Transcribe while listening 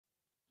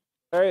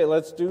All right,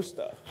 let's do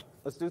stuff.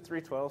 Let's do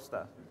 312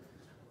 stuff.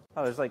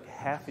 Oh, there's like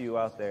half of you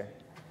out there.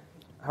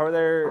 How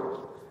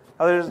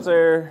is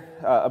there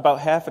about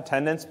half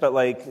attendance, but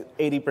like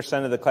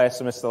 80% of the class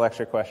missed the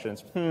lecture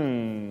questions?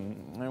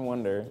 I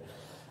wonder.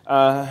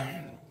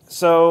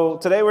 So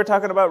today we're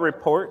talking about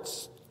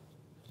reports.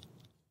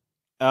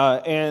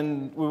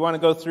 And we want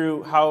to go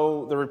through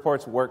how the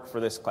reports work for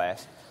this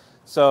class.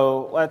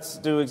 So let's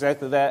do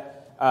exactly that.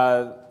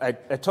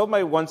 I told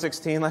my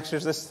 116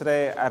 lectures this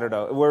today. I don't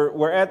know.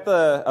 We're at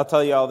the, I'll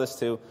tell you all this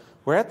too.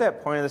 We're at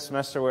that point of the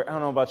semester where, I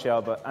don't know about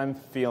y'all, but I'm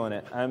feeling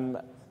it. I'm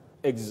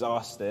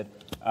exhausted.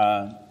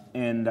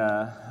 And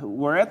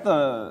we're at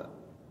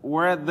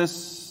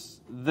this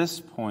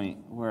point,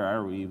 where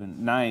are we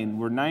even? 9.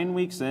 We're 9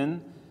 weeks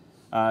in.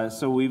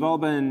 So we've all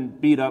been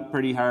beat up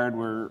pretty hard.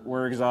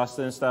 We're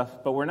exhausted and stuff,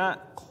 but we're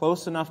not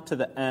close enough to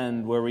the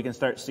end where we can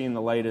start seeing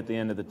the light at the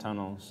end of the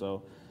tunnel.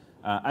 So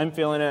I'm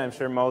feeling it. I'm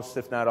sure most,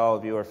 if not all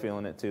of you, are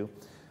feeling it too.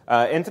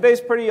 And today's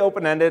pretty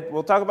open-ended.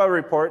 We'll talk about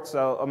reports.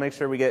 So I'll make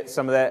sure we get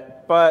some of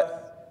that.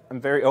 But I'm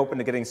very open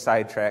to getting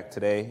sidetracked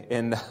today,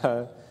 and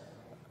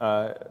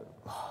I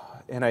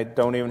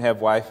don't even have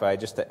Wi-Fi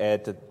just to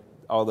add to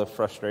all the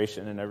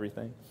frustration and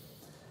everything.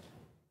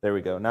 There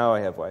we go. Now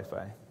I have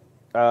Wi-Fi.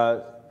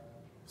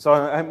 So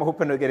I'm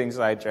open to getting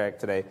sidetracked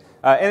today.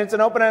 And it's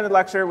an open-ended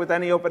lecture. With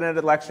any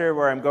open-ended lecture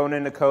where I'm going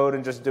into code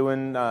and just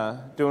doing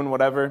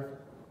whatever.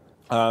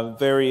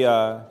 Very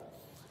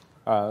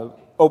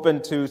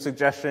open to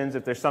suggestions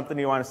if there's something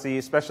you want to see,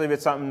 especially if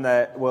it's something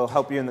that will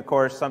help you in the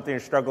course, something you're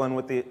struggling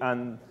with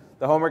on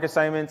the homework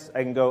assignments.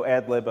 I can go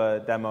ad-lib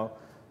a demo.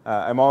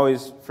 I'm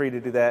always free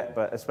to do that,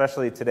 but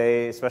especially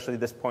today, especially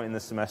this point in the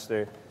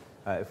semester,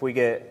 if we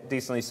get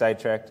decently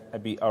sidetracked,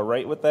 I'd be all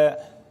right with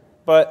that.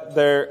 But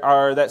there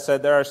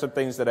are some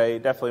things that I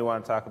definitely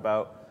want to talk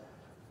about.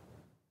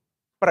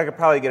 But I could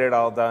probably get it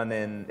all done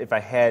in, if I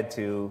had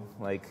to,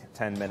 like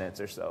 10 minutes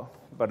or so.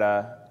 But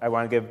I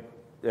want to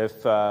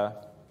give,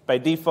 by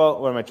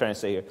default, what am I trying to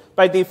say here?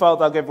 By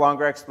default, I'll give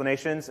longer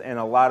explanations and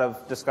a lot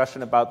of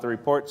discussion about the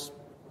reports.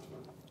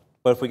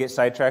 But if we get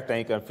sidetracked, I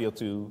ain't going to feel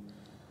too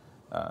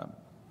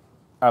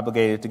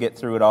obligated to get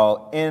through it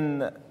all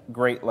in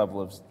great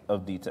level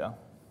of detail.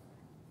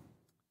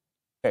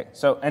 Okay,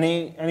 so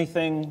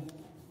anything,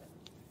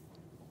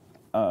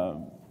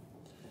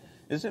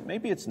 is it,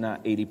 maybe it's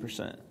not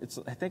 80%.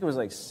 I think it was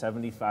like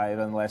 75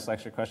 on the last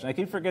lecture question. I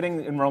keep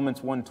forgetting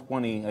enrollment's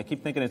 120. I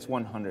keep thinking it's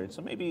 100.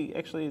 So maybe,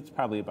 actually, it's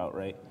probably about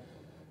right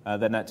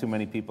that not too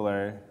many people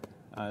are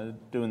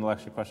doing the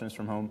lecture questions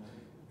from home.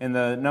 And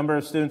the number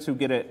of students who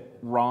get it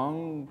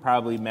wrong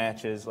probably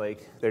matches,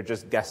 like they're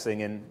just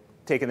guessing and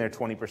taking their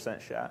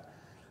 20% shot.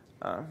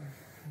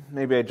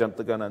 Maybe I jumped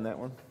the gun on that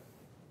one.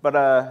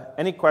 But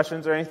any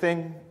questions or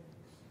anything?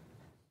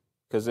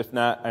 Because if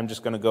not, I'm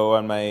just going to go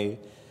on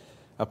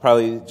I'll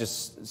probably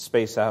just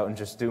space out and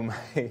just do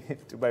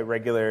my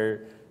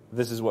regular,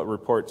 this is what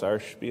reports are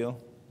spiel.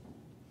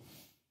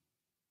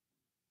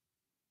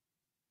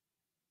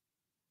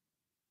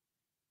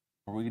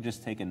 Or we could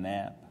just take a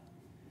nap.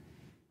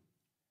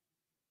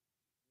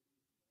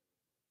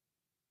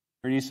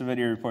 Where do you submit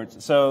your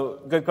reports?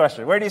 So, good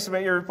question. Where do you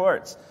submit your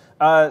reports?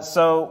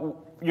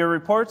 So, your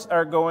reports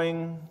are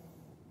going,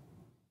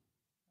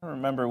 I don't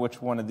remember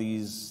which one of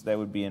these that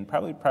would be in.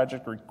 Probably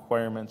project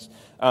requirements.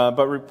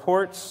 But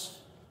reports,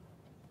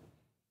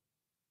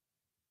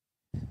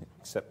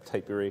 except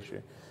type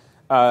erasure.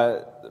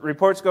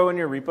 Reports go in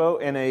your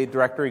repo in a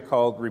directory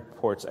called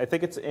reports. I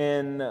think it's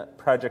in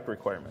project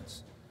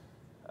requirements.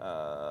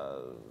 I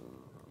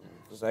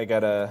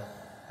gotta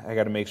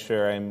make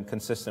sure I'm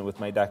consistent with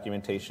my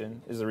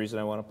documentation is the reason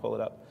I want to pull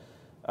it up.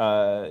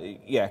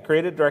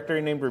 Create a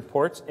directory named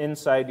reports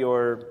inside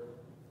your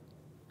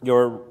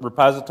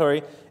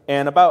repository,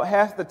 and about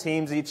half the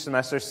teams each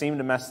semester seem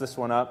to mess this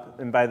one up,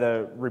 and by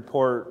the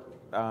report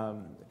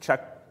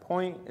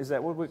checkpoint, is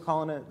that what we're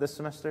calling it this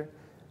semester?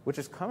 Which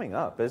is coming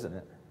up, isn't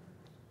it?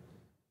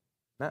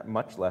 Not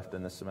much left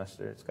in this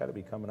semester. It's got to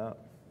be coming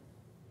up.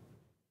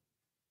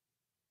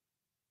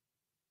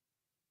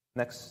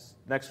 Next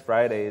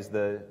Friday is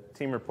the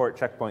team report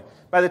checkpoint.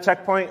 By the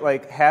checkpoint,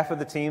 like half of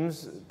the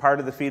teams,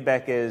 part of the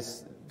feedback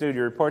is, dude,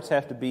 your reports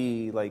have to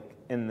be like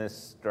in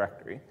this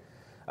directory.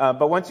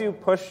 But once you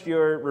push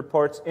your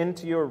reports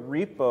into your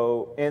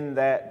repo in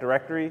that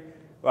directory,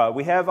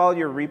 we have all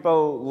your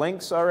repo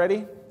links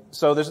already.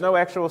 So there's no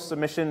actual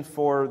submission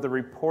for the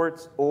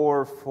reports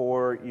or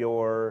for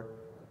your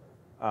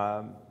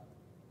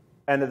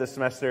end of the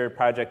semester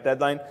project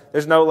deadline.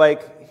 There's no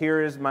like,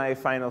 here is my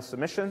final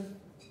submission.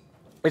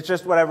 It's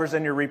just whatever's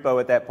in your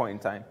repo at that point in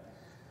time.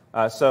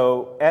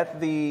 So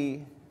at the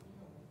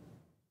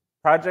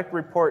project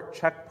report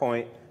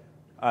checkpoint,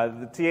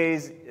 the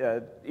TAs,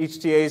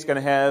 each TA is going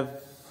to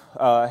have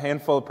a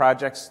handful of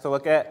projects to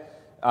look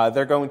at.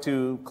 They're going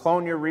to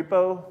clone your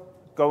repo,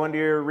 go into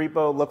your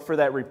repo, look for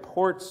that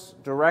reports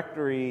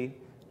directory,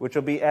 which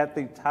will be at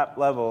the top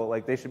level.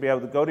 Like they should be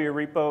able to go to your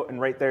repo,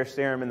 and right there,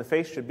 stare them in the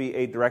face, should be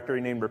a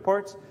directory named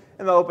reports,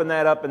 and they'll open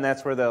that up, and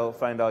that's where they'll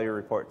find all your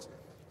reports.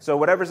 So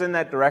whatever's in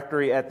that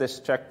directory at this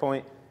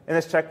checkpoint In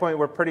this checkpoint,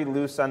 we're pretty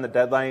loose on the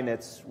deadline.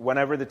 It's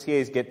whenever the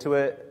TAs get to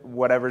it,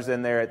 whatever's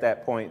in there at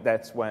that point,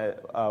 that's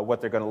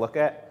what they're going to look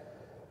at.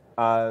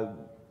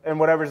 And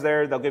whatever's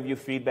there, they'll give you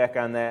feedback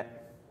on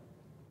that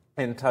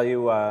and tell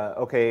you,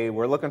 okay,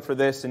 we're looking for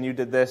this, and you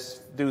did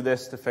this, do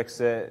this to fix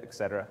it,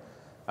 etc.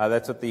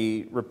 That's what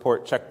the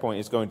report checkpoint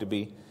is going to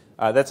be.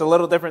 That's a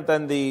little different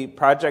than the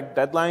project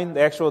deadline.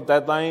 The actual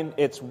deadline,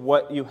 it's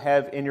what you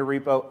have in your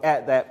repo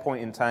at that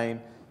point in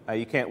time.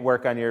 You can't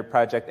work on your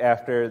project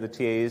after. The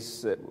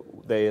TAs,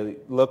 they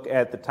look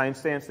at the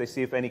timestamps. They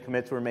see if any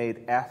commits were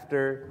made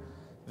after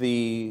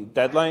the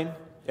deadline,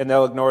 and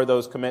they'll ignore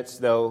those commits.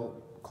 They'll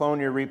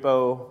clone your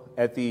repo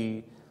at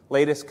the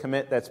latest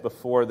commit that's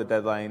before the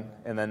deadline,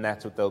 and then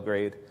that's what they'll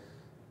grade.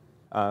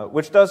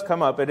 Which does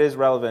come up. It is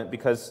relevant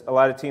because a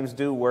lot of teams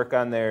do work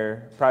on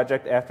their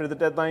project after the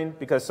deadline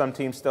because some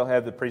teams still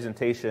have the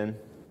presentation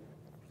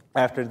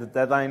after the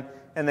deadline,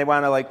 and they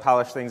want to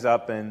polish things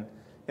up and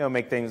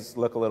make things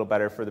look a little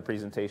better for the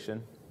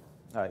presentation.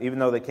 Even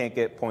though they can't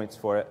get points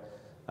for it,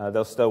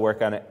 they'll still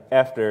work on it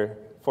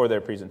for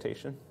their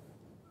presentation.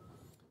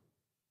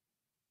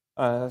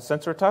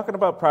 Since we're talking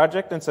about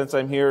project, and since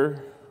I'm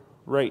here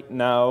right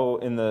now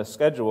in the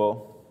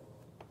schedule,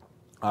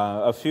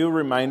 a few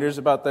reminders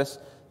about this.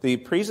 The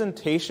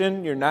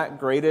presentation, you're not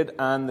graded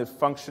on the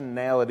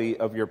functionality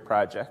of your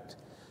project.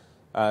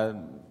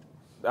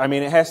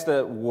 It has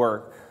to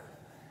work.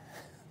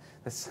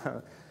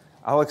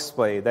 I'll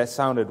explain. That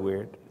sounded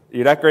weird.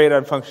 You're not graded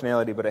on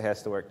functionality, but it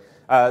has to work.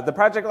 The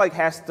project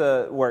has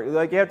to work.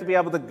 You have to be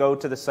able to go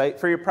to the site.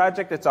 For your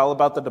project, it's all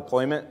about the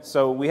deployment.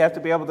 So we have to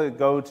be able to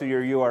go to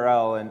your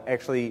URL and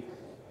actually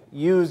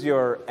use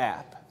your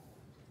app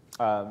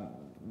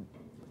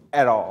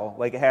at all.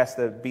 It has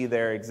to be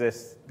there,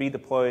 exist, be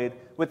deployed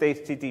with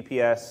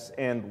HTTPS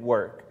and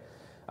work.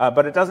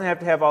 But it doesn't have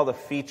to have all the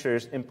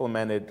features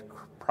implemented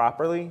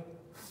properly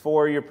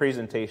for your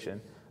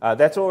presentation.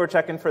 That's what we're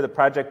checking for the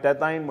project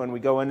deadline when we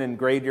go in and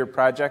grade your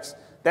projects.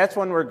 That's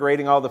when we're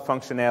grading all the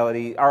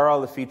functionality. Are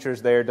all the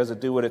features there? Does it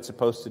do what it's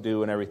supposed to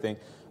do and everything?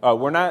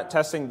 We're not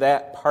testing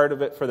that part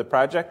of it for the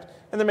project.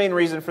 And the main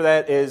reason for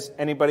that is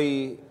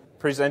anybody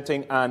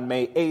presenting on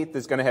May 8th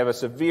is going to have a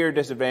severe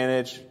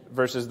disadvantage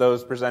versus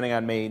those presenting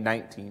on May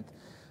 19th.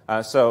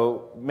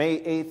 So May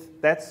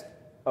 8th, that's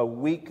a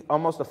week,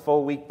 almost a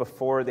full week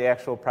before the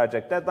actual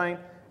project deadline.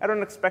 I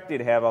don't expect you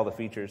to have all the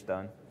features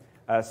done.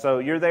 So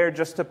you're there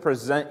just to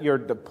present your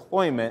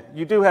deployment.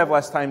 You do have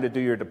less time to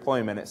do your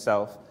deployment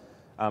itself,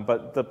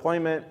 but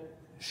deployment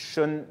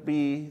shouldn't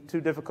be too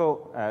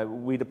difficult.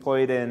 We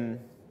deployed it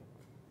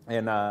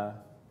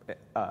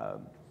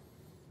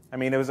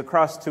was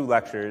across 2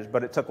 lectures,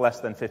 but it took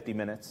less than 50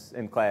 minutes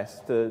in class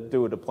to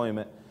do a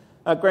deployment.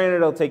 Granted,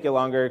 it'll take you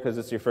longer because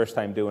it's your first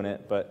time doing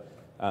it, but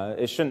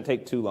it shouldn't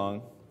take too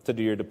long to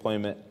do your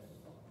deployment.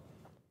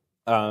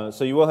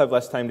 So you will have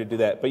less time to do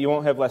that, but you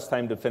won't have less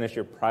time to finish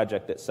your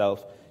project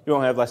itself. You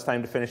won't have less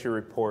time to finish your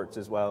reports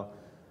as well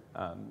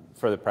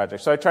for the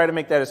project. So I try to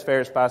make that as fair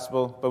as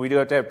possible, but we do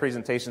have to have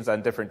presentations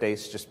on different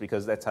days just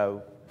because that's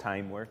how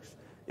time works.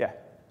 Yeah?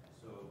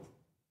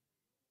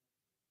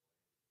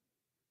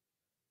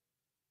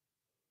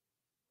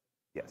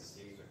 Yes.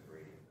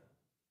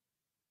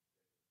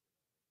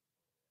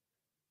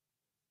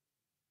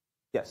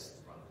 Yes.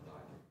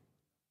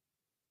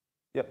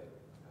 Yep.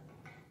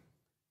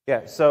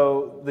 Yeah,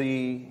 so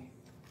the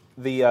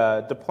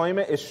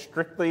deployment is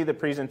strictly the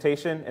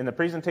presentation, and the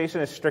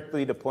presentation is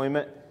strictly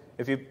deployment.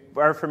 If you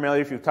are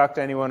familiar, if you've talked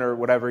to anyone or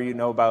whatever, you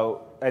know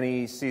about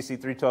any CSE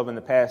 312 in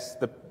the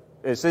past,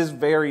 this is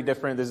very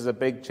different. This is a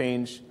big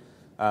change,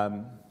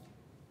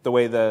 the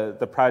way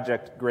the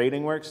project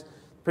grading works.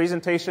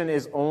 Presentation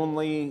is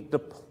only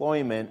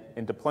deployment,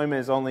 and deployment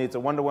is only, it's a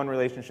one-to-one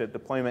relationship,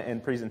 deployment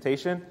and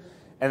presentation.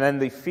 And then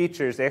the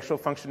features, the actual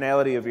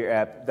functionality of your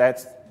app,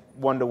 that's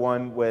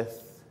one-to-one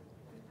with,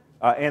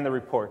 and the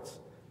reports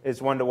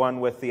is one-to-one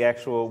with the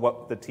actual,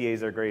 what the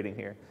TAs are grading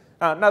here.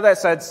 Now that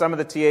said, some of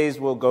the TAs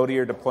will go to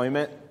your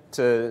deployment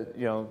to,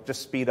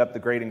 just speed up the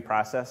grading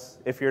process.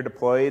 If you're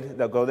deployed,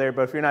 they'll go there,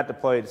 but if you're not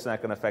deployed, it's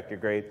not going to affect your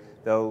grade.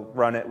 They'll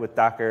run it with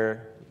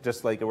Docker,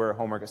 just like it were a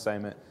homework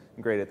assignment,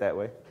 and grade it that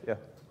way. Yeah.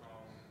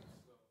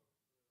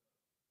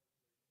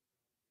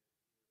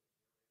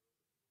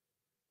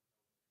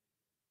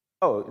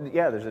 Oh,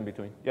 yeah, there's in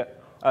between. Yeah.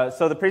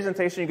 So the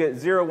presentation, you get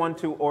 0, 1,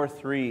 2, or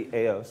 3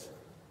 AOs.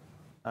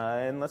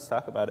 And let's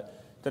talk about it.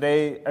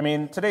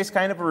 Today's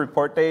kind of a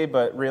report day,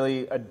 but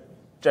really a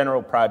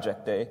general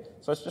project day.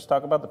 So let's just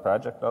talk about the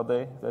project all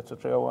day. If that's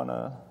what y'all want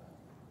to...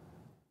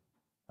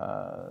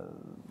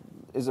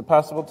 is it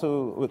possible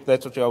to... If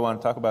that's what y'all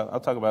want to talk about, I'll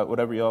talk about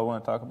whatever y'all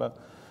want to talk about.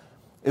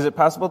 Is it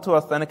possible to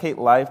authenticate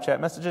live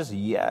chat messages?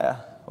 Yeah.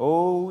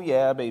 Oh,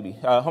 yeah, baby.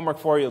 Homework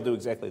 4, you'll do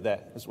exactly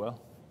that as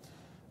well.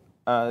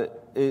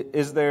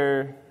 Is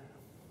there...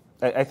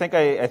 I think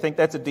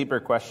that's a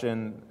deeper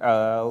question.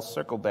 I'll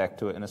circle back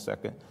to it in a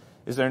second.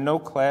 Is there no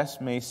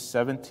class May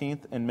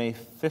 17th and May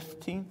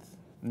 15th?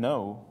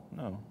 No.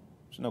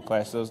 There's no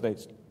class those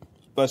dates.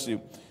 Bless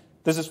you.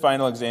 This is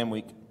final exam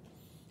week.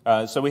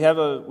 So we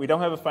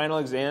don't have a final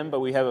exam, but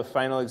we have a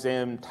final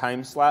exam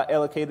time slot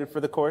allocated for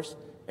the course,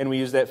 and we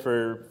use that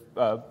for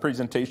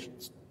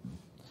presentations.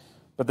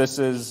 But this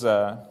is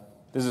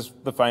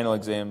the final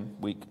exam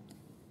week.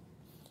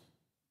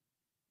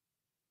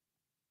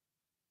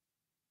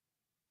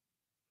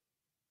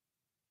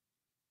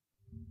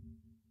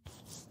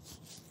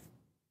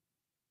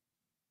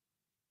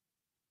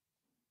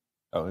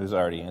 Oh, it was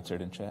already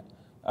answered in chat.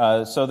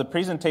 So the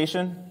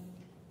presentation,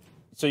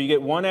 so you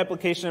get one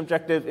application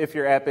objective if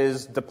your app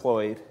is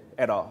deployed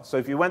at all. So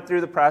if you went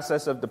through the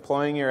process of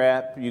deploying your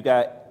app, you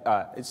got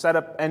it set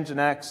up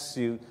Nginx,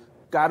 you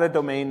got a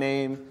domain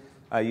name,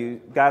 you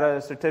got a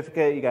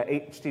certificate, you got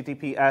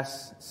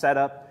HTTPS set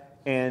up,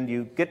 and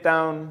you get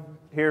down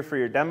here for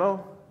your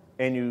demo,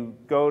 and you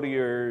go to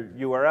your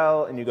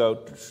URL, and you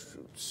go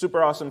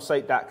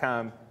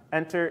superawesomesite.com,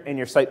 enter, and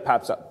your site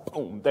pops up.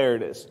 Boom, there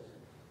it is.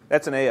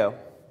 That's an AO.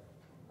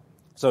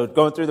 So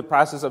going through the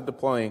process of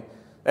deploying,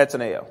 that's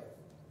an AO.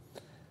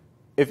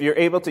 If you're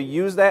able to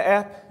use that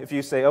app, if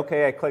you say,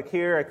 okay, I click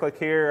here,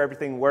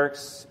 everything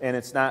works, and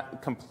it's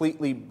not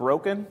completely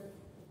broken,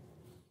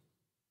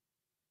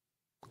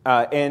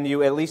 and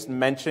you at least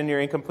mention your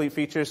incomplete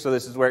features, so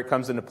this is where it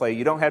comes into play.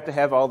 You don't have to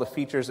have all the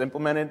features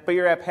implemented, but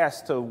your app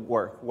has to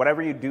work.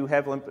 Whatever you do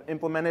have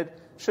implemented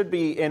should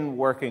be in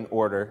working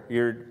order.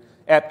 Your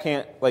app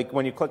can't, like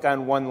when you click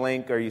on one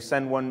link or you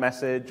send one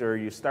message or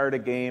you start a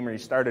game or you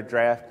start a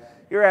draft,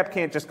 your app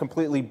can't just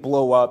completely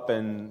blow up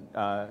and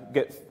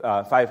get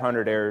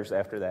 500 errors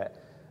after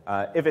that.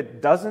 If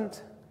it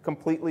doesn't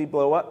completely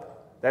blow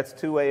up, that's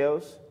 2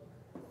 AOs.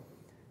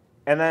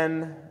 And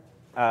then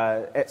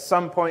at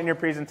some point in your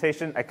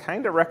presentation, I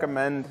kind of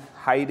recommend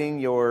hiding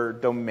your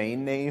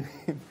domain name,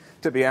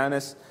 to be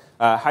honest.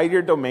 Hide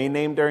your domain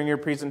name during your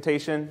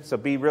presentation, so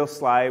be real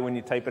sly when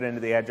you type it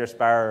into the address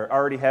bar, or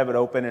already have it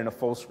open in a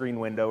full screen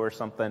window or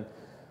something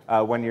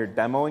when you're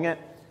demoing it.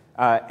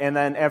 And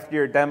then after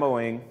you're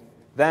demoing,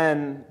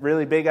 then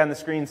really big on the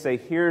screen say,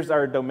 here's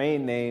our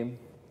domain name,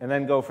 and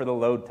then go for the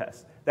load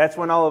test. That's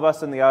when all of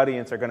us in the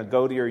audience are going to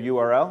go to your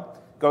URL,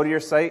 go to your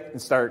site,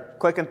 and start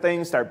clicking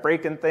things, start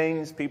breaking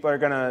things. People are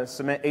going to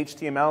submit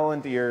HTML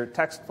into your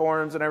text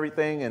forms and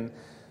everything, and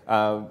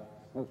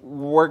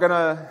we're going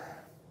to...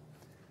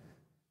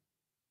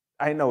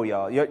 I know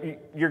y'all.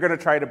 You're going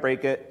to try to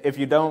break it. If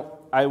you don't,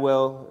 I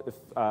will. If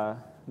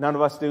none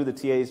of us do, the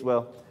TAs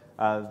will.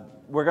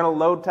 We're going to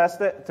load test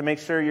it to make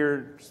sure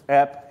your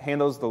app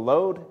handles the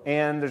load,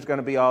 and there's going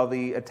to be all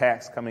the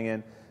attacks coming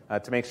in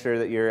to make sure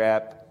that your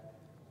app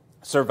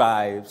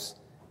survives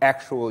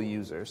actual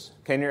users.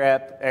 Can your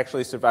app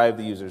actually survive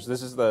the users?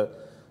 This is the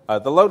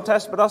load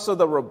test, but also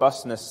the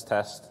robustness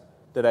test.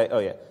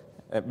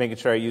 Making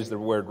sure I use the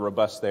word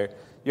robust there.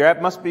 Your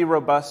app must be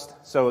robust,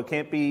 so it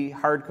can't be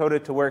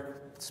hard-coded to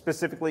work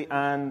specifically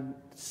on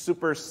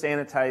super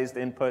sanitized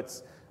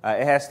inputs.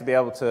 It has to be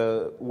able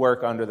to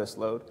work under this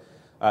load.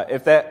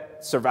 If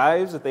that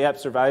survives, if the app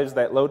survives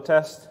that load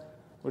test,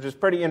 which is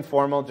pretty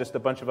informal, just a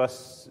bunch of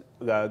us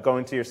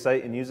going to your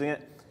site and using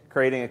it,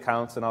 creating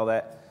accounts and all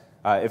that,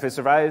 if it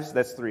survives,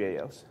 that's 3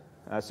 AOs.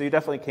 So you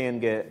definitely can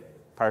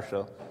get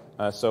partial.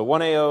 So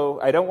 1 AO,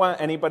 I don't want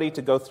anybody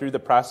to go through the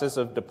process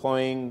of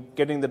deploying,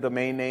 getting the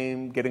domain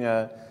name, getting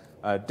a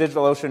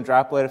DigitalOcean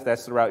droplet if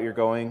that's the route you're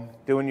going,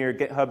 doing your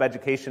GitHub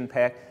education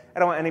pack. I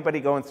don't want anybody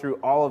going through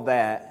all of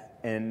that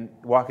and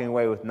walking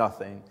away with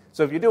nothing.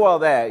 So if you do all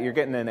that, you're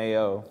getting an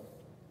AO.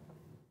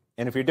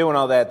 And if you're doing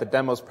all that, the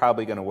demo's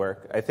probably going to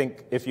work. I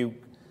think if you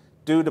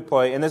do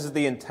deploy, and this is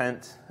the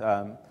intent,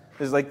 this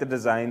is like the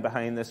design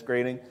behind this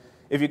grading.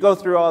 If you go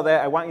through all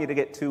that, I want you to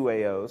get 2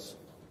 AOs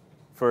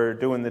for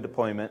doing the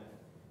deployment.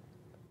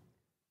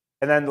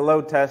 And then the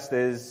load test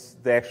is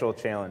the actual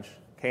challenge.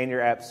 Can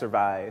your app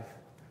survive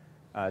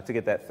to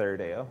get that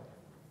 3rd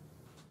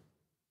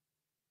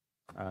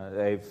AO?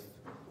 They've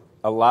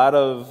a lot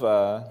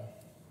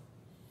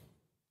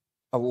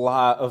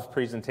of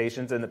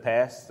presentations in the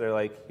past. They're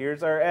like,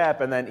 here's our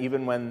app, and then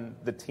even when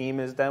the team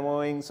is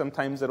demoing,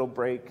 sometimes it'll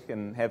break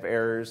and have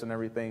errors and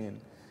everything.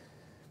 And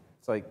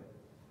it's like,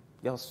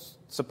 y'all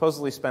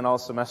supposedly spent all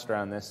semester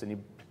on this, and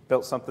you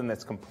built something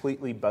that's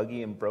completely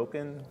buggy and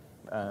broken.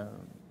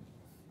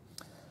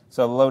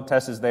 So the load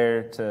test is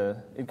there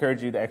to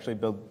encourage you to actually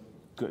build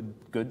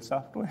good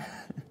software.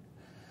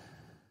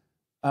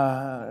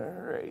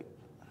 Right.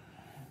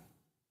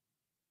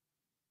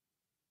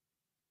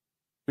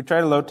 We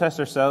try to load test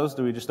ourselves.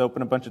 Do we just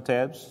open a bunch of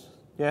tabs?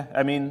 Yeah,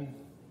 I mean,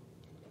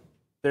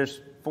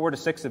 there's 4 to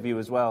 6 of you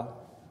as well.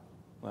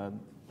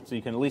 So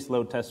you can at least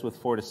load test with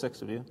 4 to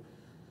 6 of you.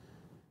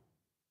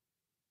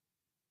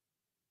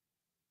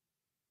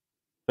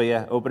 But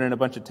yeah, opening a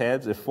bunch of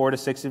tabs. If 4 to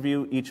 6 of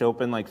you each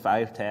open like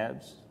 5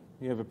 tabs,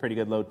 you have a pretty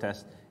good load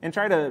test. And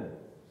try to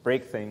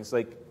break things.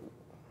 Like,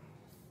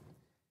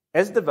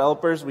 as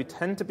developers, we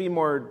tend to be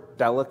more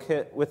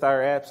delicate with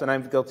our apps, and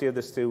I'm guilty of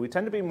this too. We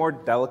tend to be more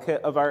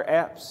delicate of our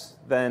apps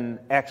than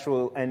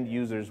actual end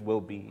users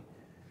will be.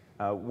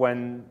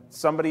 When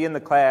somebody in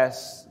the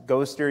class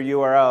goes to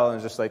your URL and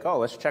is just like, oh,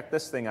 let's check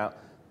this thing out,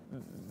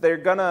 they're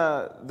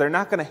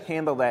not gonna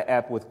handle that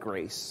app with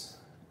grace.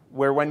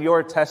 Where when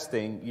you're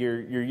testing,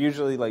 you're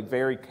usually like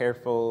very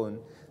careful and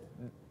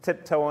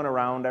tiptoeing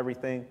around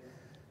everything.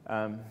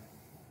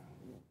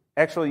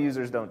 Actual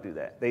users don't do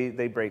that.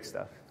 They break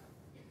stuff.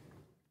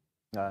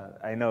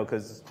 I know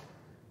because,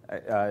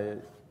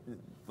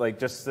 like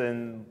just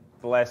in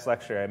the last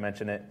lecture I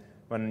mentioned it,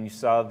 when you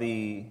saw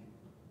the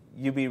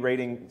UB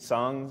rating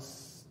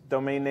songs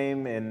domain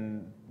name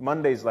in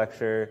Monday's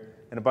lecture,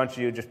 and a bunch of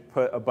you just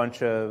put a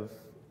bunch of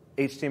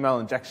HTML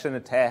injection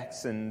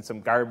attacks and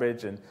some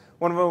garbage, and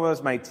one of them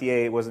was my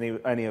TA. It wasn't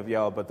even any of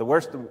y'all, but the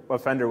worst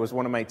offender was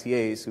one of my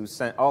TAs who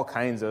sent all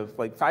kinds of,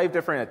 like 5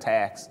 different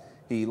attacks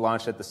he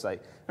launched at the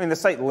site. I mean, the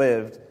site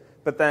lived,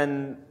 but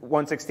then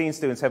 116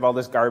 students have all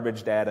this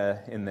garbage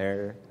data in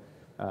their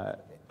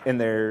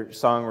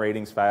song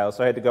ratings file,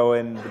 so I had to go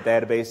in the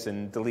database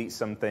and delete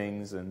some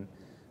things, and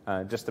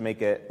just to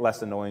make it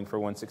less annoying for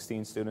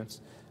 116 students.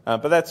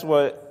 But that's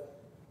what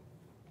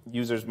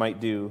users might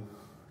do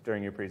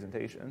during your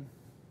presentation.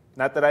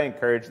 Not that I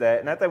encourage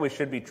that, not that we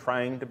should be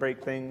trying to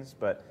break things,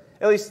 but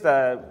at least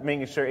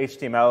making sure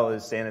HTML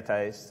is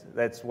sanitized.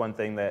 That's one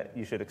thing that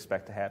you should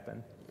expect to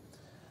happen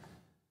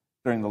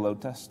during the load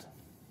test,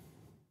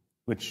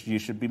 which you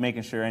should be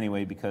making sure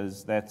anyway,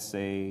 because that's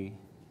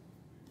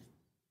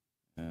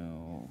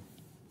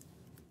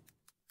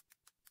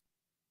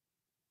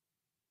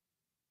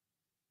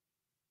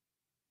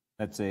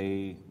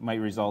might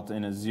result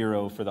in a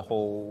 0 for the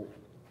whole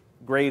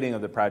grading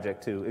of the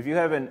project too. If you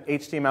have an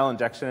HTML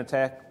injection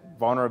attack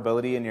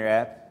vulnerability in your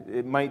app,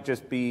 it might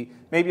just be,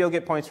 maybe you'll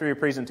get points for your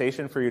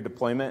presentation for your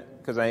deployment,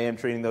 because I am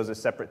treating those as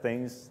separate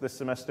things this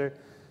semester.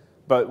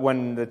 But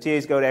when the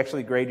TAs go to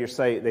actually grade your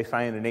site, they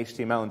find an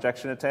HTML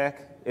injection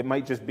attack, it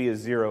might just be a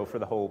 0 for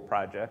the whole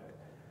project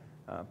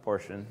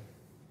portion.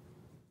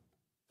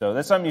 So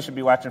that's something you should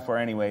be watching for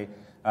anyway.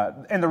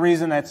 And the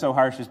reason that's so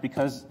harsh is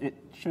because it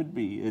should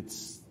be.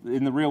 It's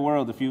in the real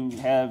world, if you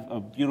have a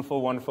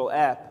beautiful, wonderful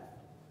app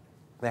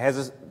that has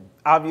this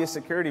obvious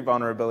security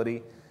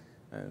vulnerability,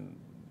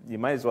 you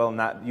might as well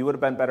not, you would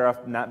have been better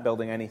off not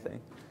building anything.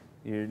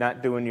 You're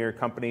not doing your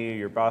company or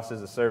your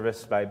bosses a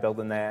service by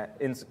building that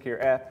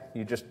insecure app.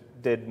 You just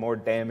did more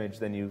damage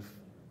than you've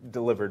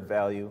delivered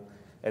value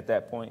at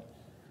that point.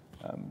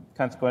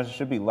 Consequences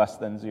should be less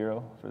than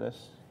 0 for this.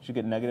 You should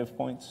get negative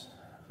points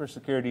for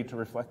security to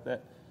reflect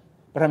that.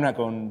 But I'm not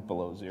going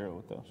below 0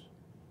 with those.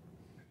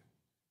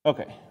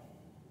 Okay.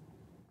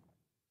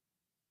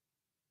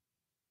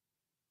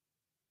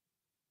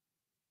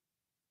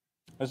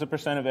 Was the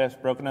percent of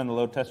apps broken on the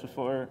load test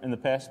before in the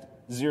past?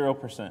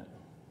 0%.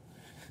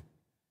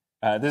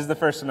 This is the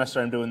first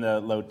semester I'm doing the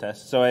load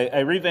test. So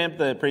I revamped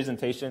the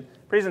presentation.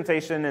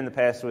 Presentation in the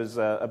past was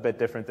a bit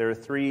different. There were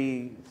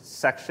 3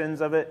 sections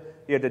of it.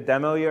 You had to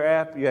demo your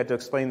app, you had to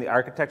explain the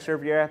architecture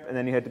of your app, and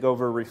then you had to go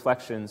over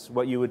reflections,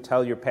 what you would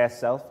tell your past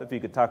self. If you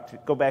could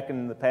go back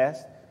in the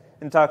past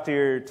and talk to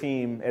your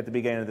team at the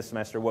beginning of the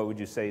semester, what would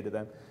you say to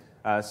them?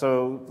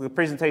 So the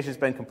presentation's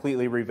been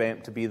completely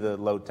revamped to be the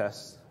load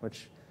test,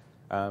 which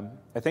I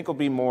think will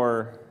be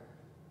more,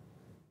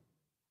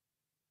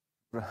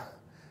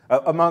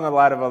 among a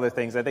lot of other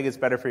things, I think it's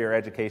better for your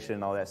education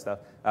and all that stuff.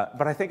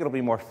 But I think it'll be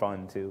more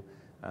fun, too,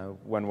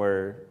 when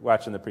we're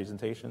watching the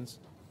presentations.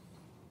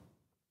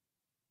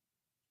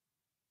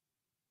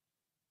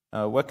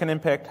 What can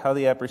impact how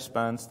the app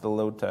responds to the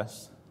load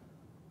test?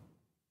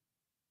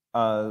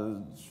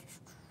 So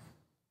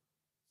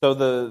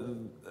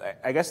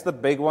I guess the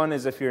big one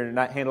is if you're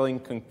not handling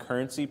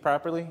concurrency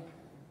properly,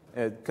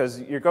 because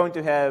you're going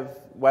to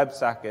have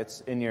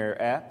WebSockets in your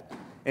app,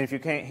 and if you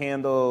can't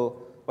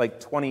handle like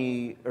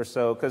 20 or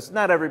so, because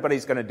not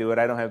everybody's going to do it.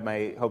 I don't have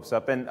my hopes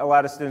up, and a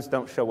lot of students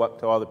don't show up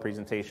to all the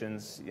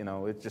presentations. You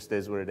know, it just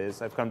is what it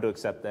is. I've come to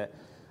accept that.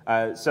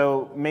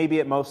 So maybe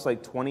at most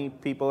like 20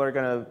 people are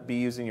going to be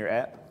using your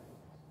app.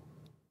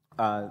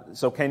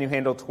 So can you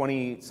handle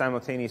 20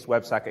 simultaneous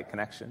WebSocket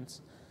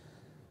connections?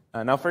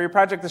 Now for your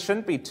project, this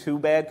shouldn't be too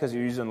bad because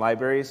you're using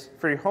libraries.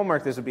 For your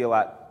homework, this would be a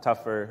lot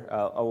tougher.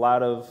 A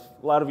lot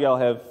of y'all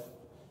have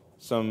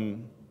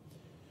some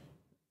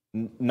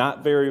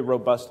not very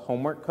robust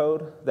homework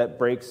code that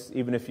breaks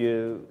even if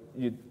you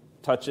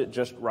touch it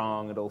just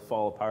wrong, it'll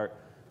fall apart.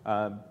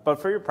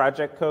 But for your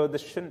project code,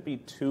 this shouldn't be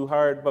too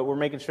hard, but we're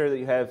making sure that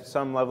you have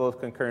some level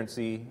of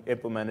concurrency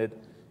implemented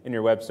in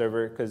your web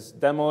server, because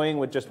demoing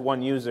with just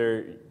one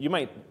user, you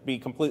might be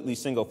completely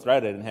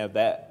single-threaded and have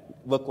that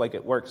look like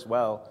it works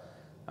well.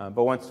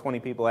 But once 20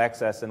 people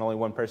access and only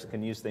one person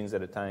can use things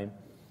at a time.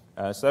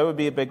 So that would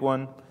be a big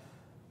one.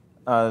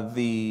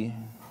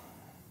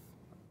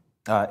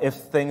 If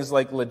things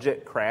like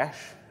legit crash,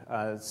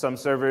 some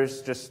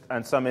servers just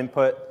on some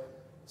input,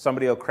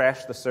 somebody will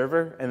crash the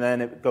server and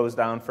then it goes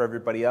down for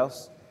everybody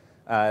else.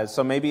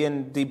 So maybe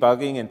in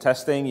debugging and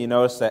testing, you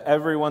notice that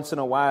every once in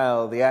a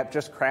while the app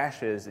just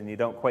crashes and you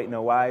don't quite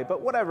know why,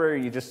 but whatever,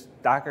 you just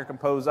Docker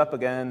compose up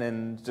again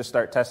and just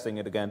start testing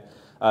it again.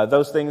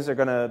 Those things are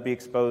going to be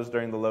exposed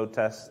during the load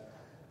test.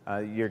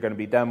 You're going to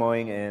be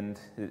demoing and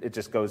it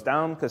just goes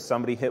down because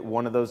somebody hit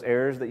one of those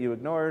errors that you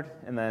ignored,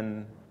 and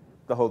then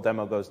the whole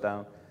demo goes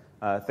down.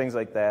 Things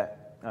like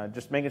that.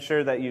 Just making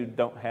sure that you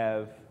don't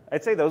have,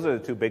 I'd say those are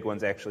the two big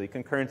ones actually,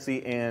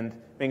 concurrency and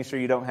making sure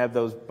you don't have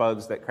those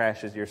bugs that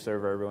crashes your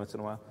server every once in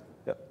a while.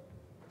 Yep.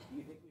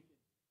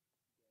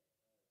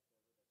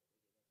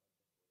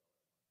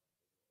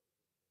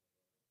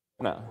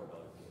 No.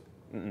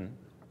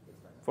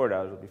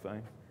 $4 will be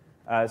fine.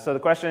 So the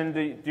question,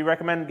 do you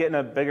recommend getting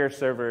a bigger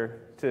server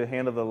to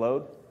handle the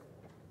load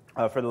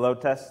for the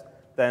load test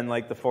than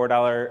like the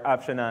 $4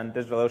 option on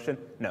DigitalOcean?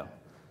 No.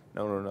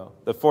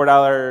 The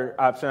 $4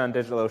 option on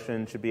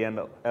DigitalOcean should be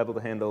able to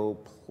handle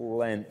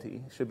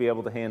plenty. Should be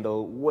able to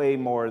handle way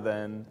more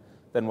than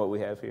what we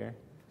have here.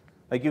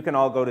 Like you can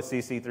all go to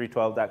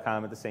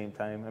cc312.com at the same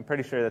time. I'm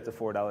pretty sure that's a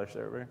 $4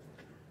 server.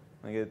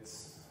 Like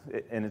it's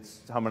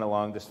humming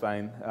along just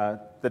fine.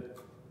 The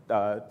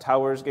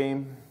Towers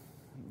game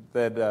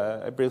that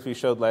I briefly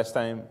showed last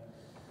time,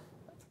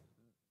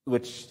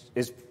 which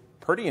is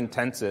pretty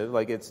intensive.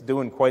 Like it's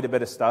doing quite a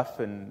bit of stuff,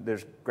 and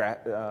there's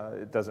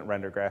it doesn't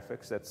render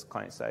graphics. That's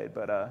client side,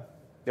 but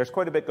there's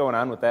quite a bit going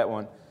on with that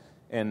one,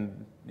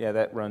 and yeah,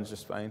 that runs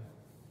just fine.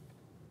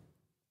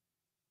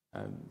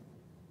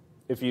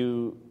 If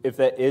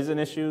that is an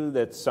issue,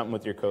 that's something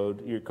with your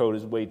code. Your code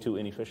is way too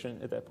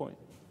inefficient at that point.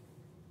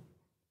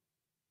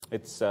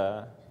 It's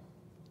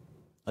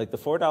like the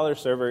 $4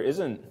 server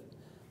isn't.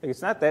 Like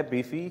it's not that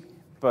beefy,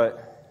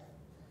 but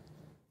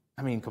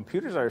I mean,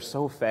 computers are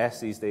so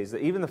fast these days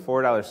that even the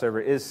 $4 server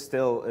is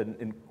still an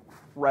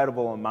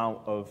incredible amount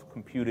of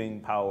computing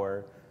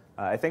power.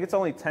 I think it's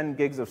only 10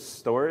 gigs of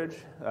storage,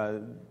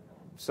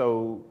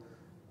 so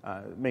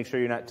make sure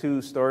you're not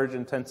too storage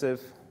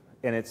intensive.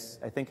 And it's,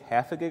 I think,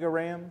 half a gig of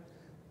RAM,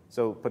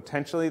 so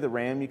potentially the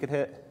RAM you could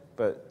hit,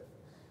 but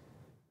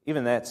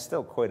even that's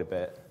still quite a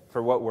bit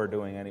for what we're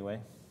doing anyway.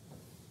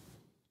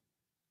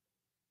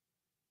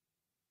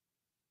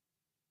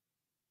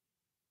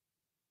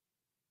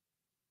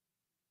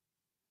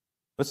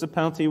 What's the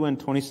penalty when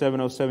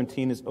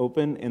 27017 is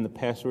open and the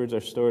passwords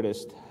are stored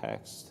as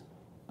text?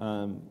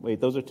 Wait,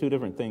 those are two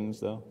different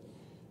things, though.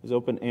 Is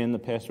open and the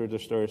passwords are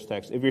stored as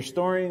text. If you're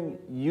storing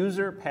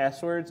user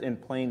passwords in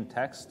plain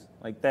text,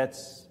 like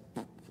that's,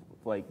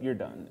 like you're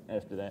done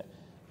after that.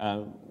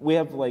 We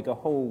have like a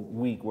whole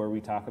week where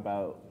we talk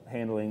about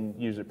handling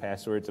user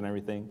passwords and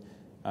everything.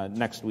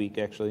 Next week,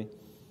 actually.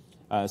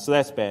 So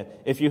that's bad.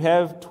 If you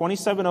have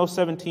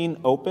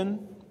 27017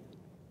 open,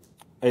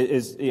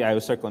 I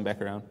was circling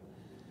back around.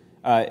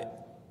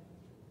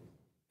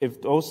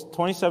 If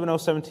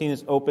 27017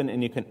 is open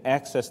and you can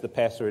access the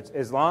passwords,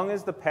 as long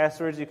as the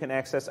passwords you can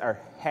access are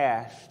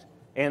hashed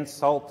and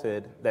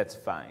salted, that's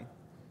fine.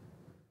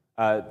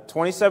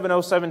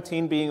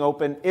 27017 being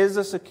open is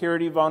a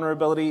security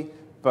vulnerability,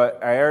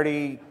 but I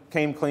already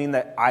came clean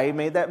that I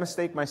made that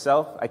mistake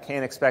myself. I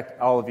can't expect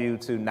all of you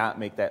to not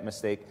make that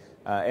mistake.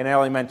 And I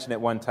only mentioned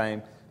it one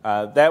time.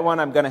 That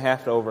one I'm going to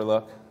have to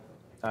overlook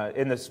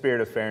in the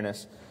spirit of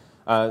fairness.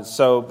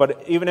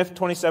 But even if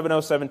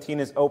 27017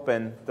 is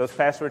open, those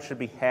passwords should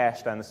be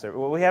hashed on the server.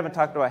 Well, we haven't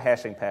talked about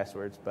hashing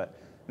passwords, but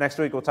next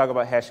week we'll talk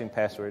about hashing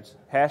passwords.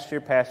 Hash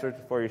your passwords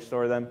before you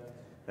store them, and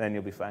then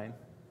you'll be fine.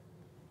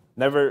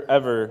 Never,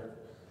 ever,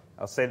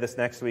 I'll say this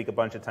next week a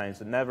bunch of times,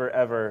 but never,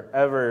 ever,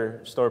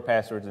 ever store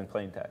passwords in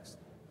plain text.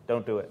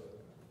 Don't do it.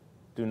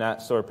 Do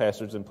not store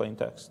passwords in plain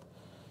text.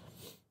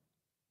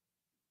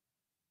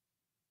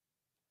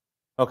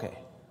 Okay,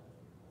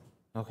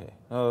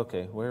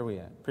 where are we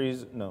at?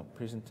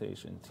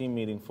 Presentation, team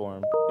meeting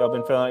form. Y'all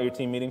been filling out your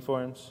team meeting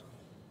forms?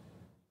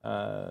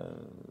 Why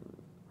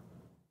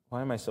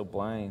am I so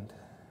blind?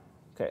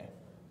 Okay.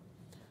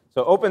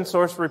 So open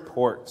source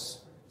reports.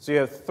 So you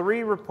have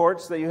 3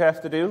 reports that you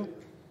have to do.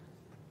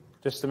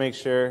 Just to make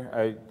sure,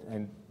 I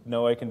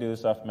know I can do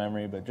this off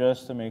memory, but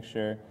just to make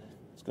sure,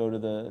 let's go to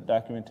the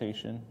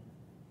documentation.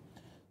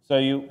 So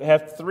you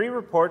have 3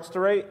 reports to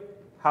write.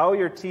 How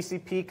your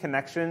TCP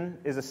connection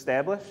is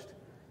established.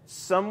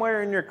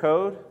 Somewhere in your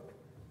code,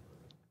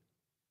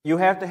 you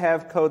have to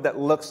have code that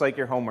looks like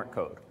your homework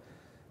code,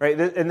 right?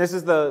 And this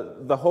is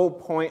the whole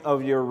point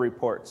of your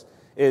reports,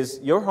 is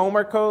your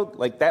homework code,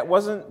 like that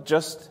wasn't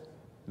just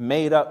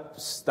made up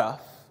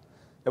stuff.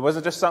 It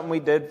wasn't just something we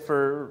did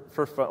for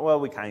fun. Well,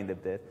 we kind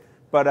of did.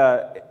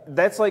 But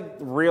that's like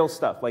real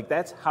stuff. Like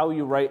that's how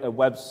you write a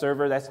web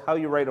server. That's how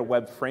you write a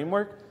web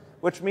framework,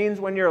 which means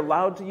when you're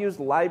allowed to use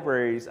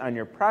libraries on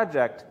your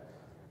project,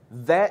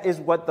 that is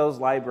what those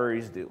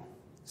libraries do.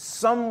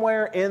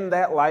 Somewhere in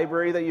that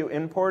library that you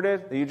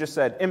imported, that you just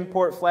said,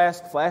 import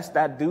Flask,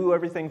 Flask.do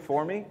everything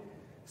for me,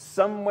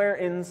 somewhere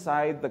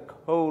inside the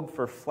code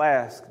for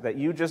Flask that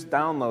you just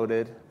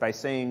downloaded by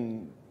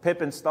saying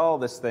pip install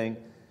this thing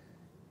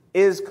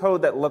is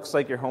code that looks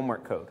like your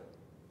homework code.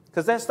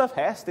 Because that stuff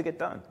has to get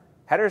done.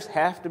 Headers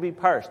have to be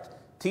parsed.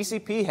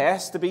 TCP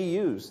has to be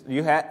used.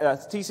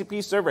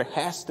 TCP server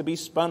has to be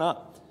spun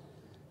up.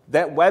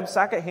 That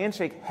WebSocket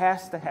handshake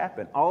has to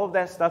happen. All of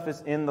that stuff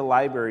is in the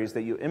libraries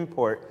that you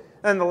import,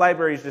 and the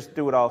libraries just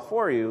do it all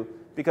for you.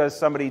 because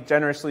somebody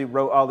generously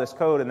wrote all this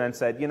code and then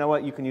said, you know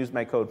what, you can use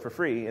my code for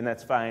free, and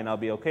that's fine. I'll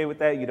be okay with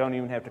that. You don't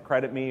even have to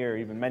credit me or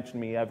even mention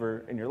me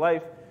ever in your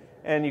life.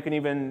 And you can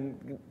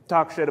even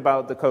talk shit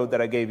about the code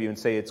that I gave you and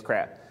say it's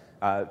crap.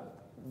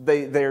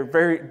 They're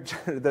very,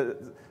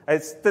 I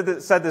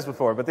said this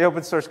before, but the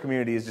open source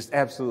community is just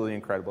absolutely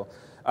incredible.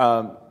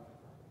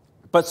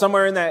 But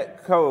somewhere in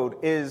that code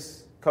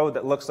is code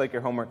that looks like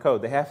your homework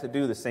code. They have to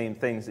do the same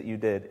things that you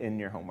did in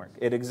your homework.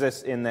 It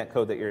exists in that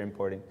code that you're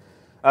importing.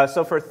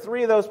 So for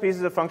 3 of those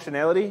pieces of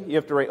functionality, you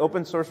have to write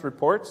open source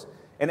reports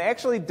and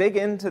actually dig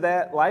into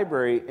that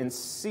library and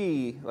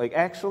see,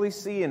 actually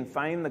see and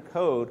find the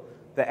code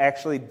that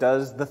actually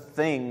does the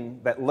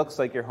thing that looks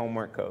like your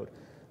homework code.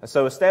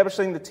 So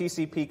establishing the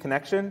TCP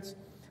connections,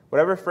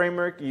 whatever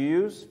framework you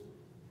use,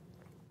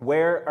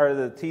 where are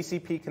the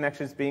TCP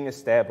connections being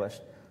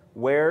established?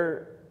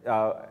 Where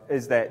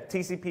is that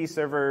TCP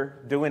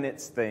server doing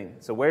its thing?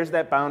 So where's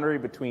that boundary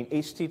between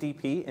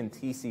HTTP and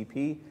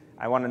TCP?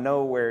 I want to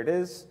know where it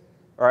is,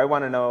 or I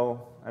want to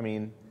know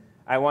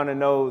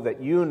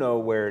that you know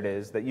where it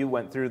is, that you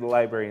went through the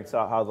library and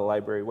saw how the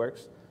library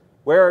works.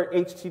 Where are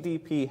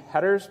HTTP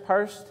headers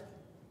parsed?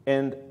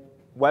 And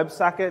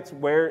WebSockets,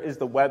 where is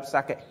the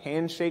WebSocket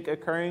handshake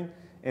occurring?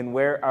 And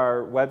where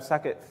are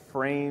WebSocket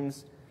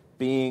frames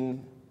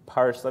being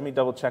parsed? Let me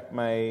double check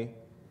my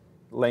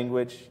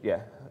language.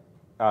 Yeah.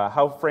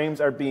 How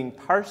frames are being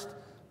parsed,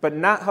 but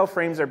not how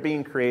frames are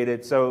being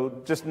created.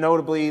 So just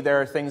notably,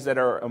 there are things that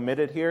are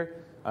omitted here.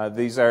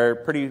 These are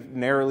pretty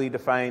narrowly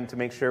defined to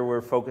make sure we're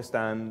focused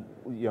on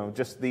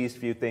just these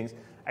few things.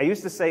 I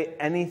used to say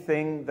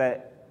anything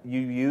that you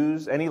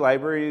use, any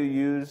library you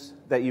use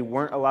that you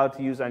weren't allowed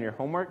to use on your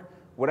homework,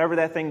 whatever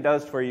that thing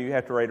does for you, you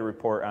have to write a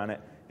report on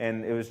it.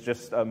 And it was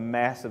just a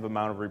massive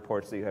amount of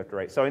reports that you have to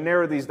write. So I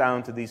narrowed these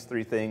down to these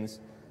 3 things.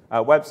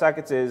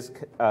 WebSockets is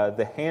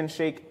the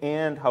handshake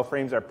and how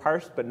frames are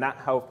parsed, but not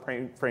how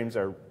frames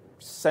are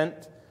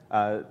sent,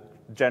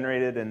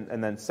 generated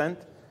and then sent.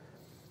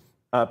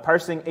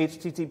 Parsing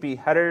HTTP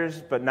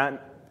headers, but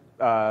not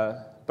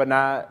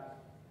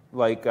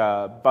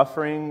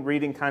buffering,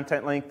 reading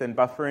content length and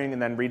buffering,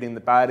 and then reading the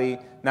body.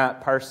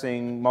 Not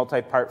parsing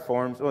multi-part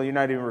forms. Well, you're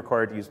not even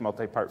required to use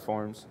multi-part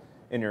forms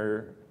in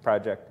your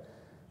project.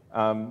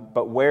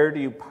 But where do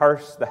you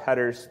parse the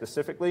headers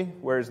specifically?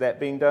 Where is that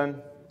being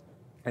done?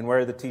 And where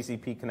are the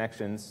TCP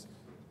connections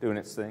doing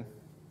its thing?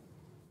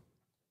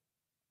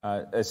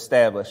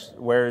 Established.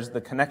 Where is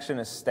the connection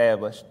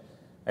established?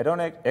 I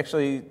don't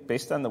actually,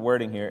 based on the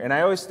wording here, and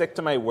I always stick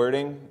to my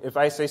wording. If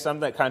I say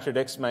something that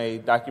contradicts my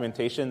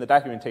documentation, the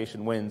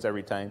documentation wins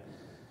every time.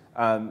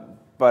 Where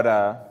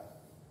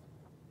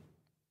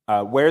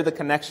the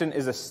connection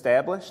is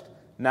established,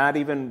 not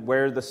even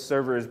where the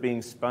server is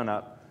being spun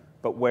up,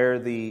 but where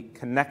the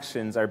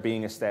connections are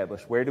being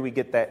established. Where do we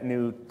get that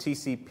new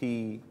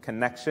TCP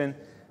connection?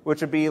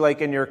 Which would be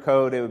like in your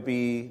code, it would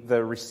be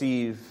the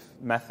receive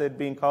method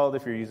being called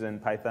if you're using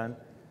Python.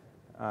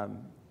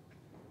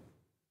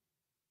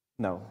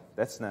 No,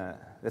 that's not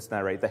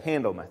right. The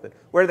handle method.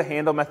 Where the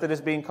handle method is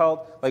being called,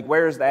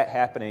 where is that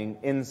happening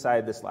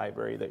inside this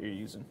library that you're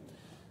using?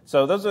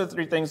 So those are the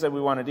 3 things that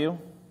we want to do.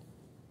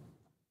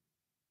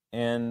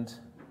 And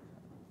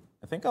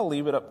I think I'll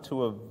leave it up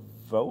to a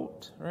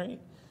vote, right?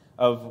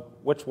 Of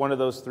which one of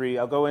those 3.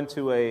 I'll go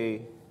into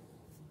a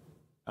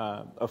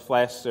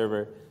Flash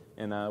server,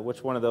 and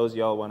which one of those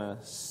y'all want to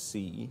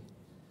see.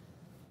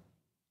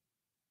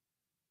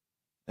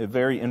 A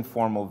very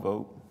informal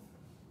vote.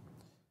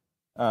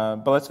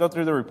 But let's go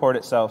through the report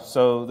itself.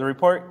 So the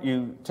report,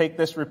 you take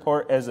this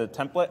report as a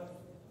template,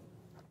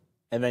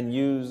 and then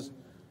use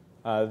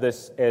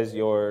this as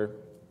your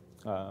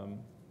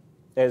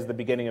as the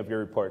beginning of your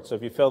report. So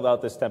if you filled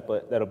out this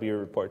template, that'll be your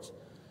reports.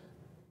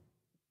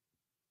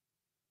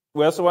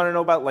 We also want to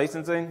know about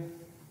licensing.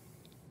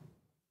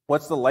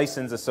 What's the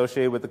license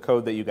associated with the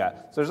code that you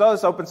got? So there's all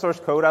this open source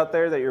code out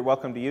there that you're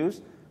welcome to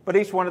use, but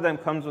each one of them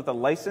comes with a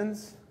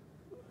license.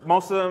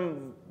 Most of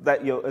them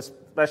that you'll,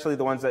 especially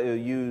the ones that you'll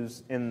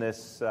use in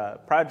this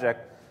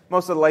project,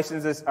 most of the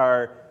licenses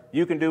are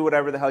you can do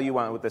whatever the hell you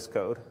want with this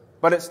code,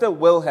 but it still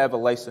will have a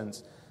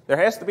license. There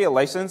has to be a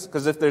license,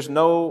 because if there's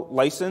no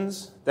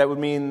license, that would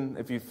mean,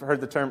 if you've heard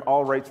the term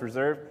all rights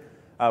reserved,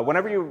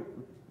 whenever you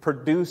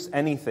produce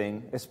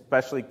anything,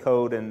 especially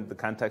code in the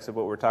context of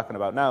what we're talking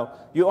about now,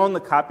 you own the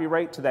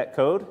copyright to that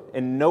code,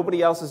 and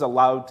nobody else is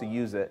allowed to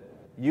use it.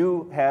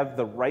 You have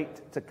the right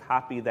to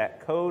copy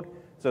that code.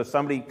 So if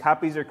somebody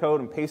copies your code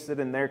and pastes it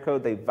in their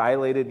code, they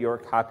violated your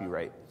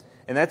copyright.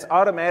 And that's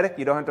automatic.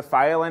 You don't have to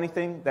file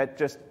anything. That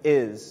just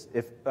is.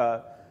 If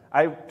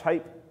I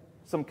type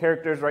some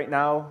characters right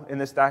now in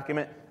this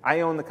document, I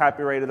own the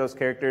copyright of those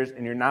characters,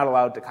 and you're not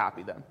allowed to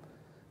copy them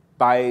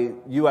by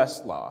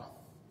U.S. law.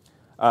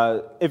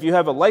 If you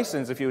have a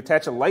license, if you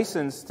attach a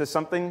license to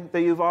something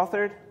that you've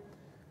authored,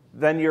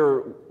 then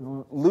you're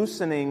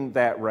loosening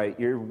that right.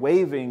 You're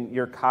waiving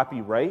your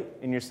copyright,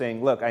 and you're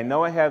saying, look, I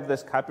know I have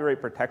this copyright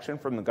protection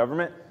from the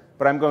government,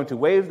 but I'm going to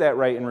waive that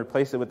right and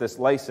replace it with this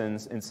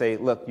license and say,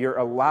 look, you're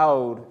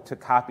allowed to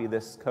copy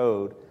this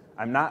code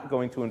I'm not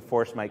going to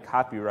enforce my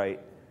copyright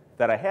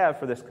that I have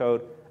for this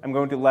code. I'm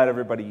going to let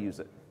everybody use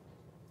it.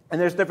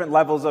 And there's different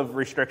levels of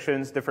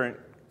restrictions, different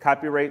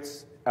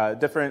copyrights,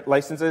 different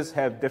licenses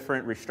have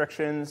different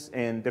restrictions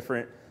and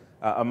different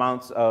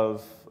amounts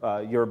of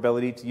your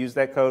ability to use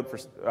that code.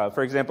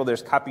 For example,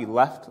 there's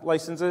copyleft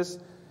licenses.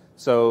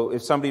 So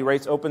if somebody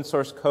writes open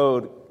source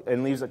code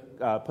and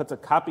puts a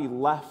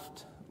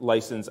copyleft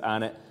license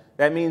on it,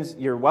 that means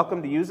you're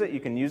welcome to use it. You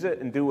can use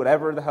it and do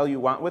whatever the hell you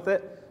want with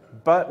it.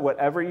 But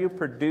whatever you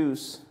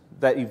produce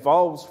that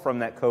evolves from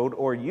that code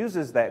or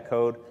uses that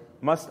code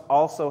must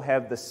also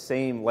have the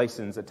same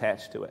license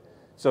attached to it.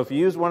 So if you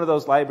use one of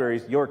those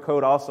libraries, your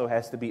code also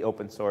has to be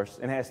open source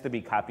and has to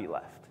be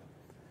copyleft.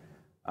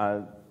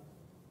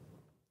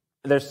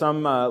 There's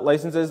some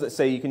licenses that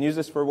say you can use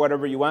this for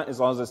whatever you want as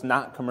long as it's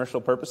not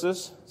commercial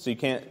purposes. So you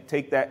can't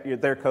take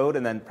their code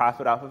and then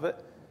profit off of it,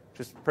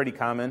 which is pretty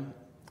common.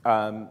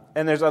 And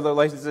there's other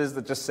licenses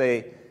that just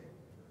say,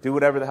 do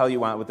whatever the hell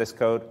you want with this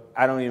code.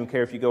 I don't even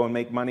care if you go and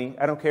make money.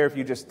 I don't care if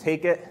you just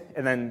take it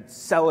and then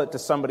sell it to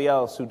somebody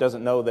else who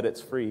doesn't know that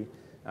it's free.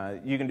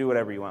 You can do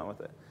whatever you want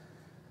with it.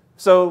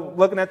 So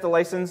looking at the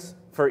license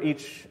for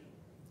each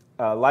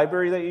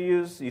library that you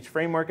use, each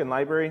framework and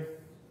library,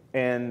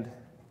 and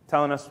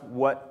telling us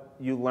what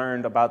you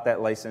learned about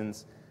that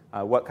license,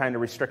 what kind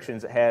of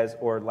restrictions it has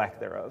or lack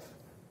thereof.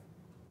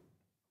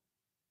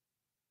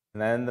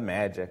 And then the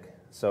magic.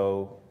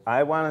 So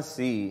I want to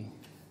see,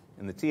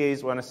 and the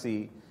TAs want to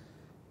see,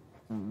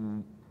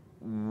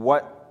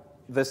 what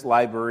this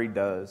library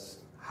does.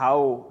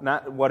 How,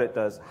 not what it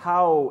does,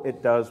 how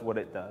it does what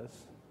it does.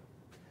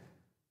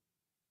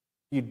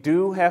 You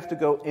do have to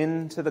go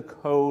into the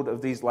code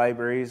of these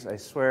libraries. I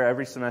swear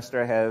every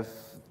semester I have,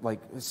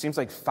 it seems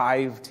like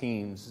 5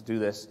 teams do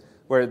this,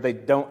 where they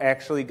don't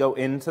actually go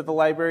into the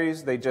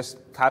libraries. They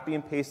just copy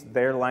and paste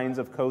their lines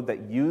of code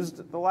that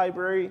used the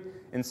library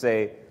and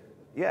say,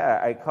 yeah,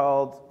 I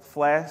called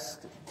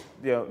Flask,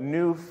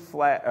 new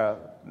Flask,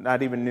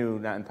 not even new,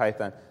 not in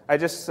Python. I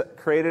just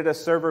created a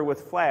server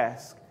with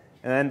Flask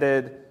and then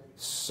did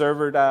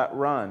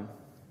server.run.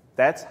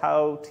 That's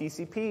how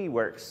TCP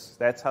works.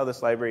 That's how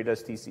this library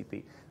does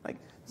TCP.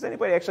 Does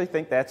anybody actually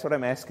think that's what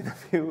I'm asking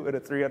of you at a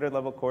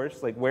 300-level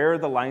course? Where are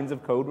the lines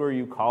of code where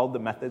you called the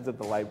methods of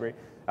the library?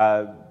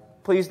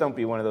 Please don't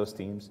be one of those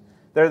teams.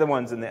 They're the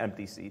ones in the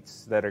empty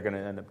seats that are going to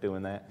end up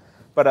doing that.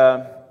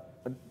 But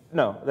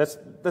no,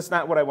 that's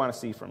not what I want to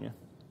see from you.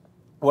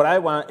 What I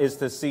want is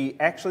to see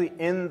actually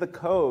in the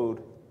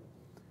code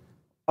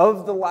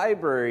of the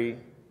library,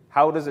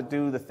 how does it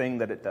do the thing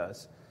that it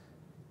does?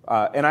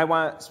 And I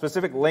want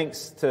specific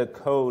links to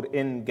code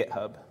in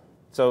GitHub.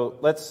 So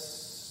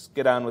let's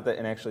get on with it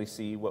and actually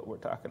see what we're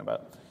talking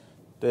about.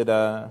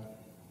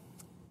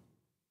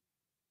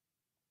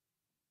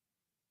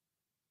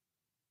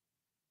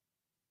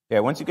 Yeah,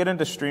 once you get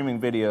into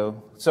streaming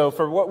video, so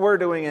for what we're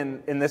doing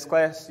in this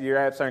class, your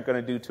apps aren't going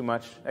to do too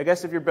much. I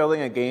guess if you're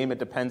building a game, it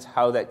depends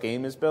how that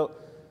game is built.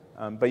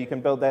 But you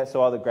can build that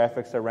so all the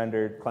graphics are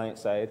rendered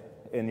client-side,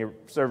 and your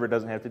server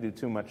doesn't have to do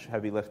too much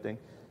heavy lifting.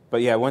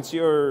 But yeah, once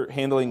you're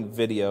handling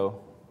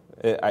video,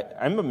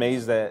 I'm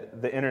amazed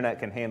that the internet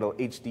can handle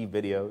HD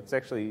video. It's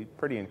actually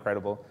pretty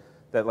incredible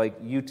that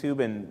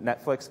YouTube and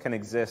Netflix can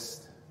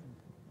exist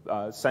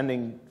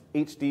sending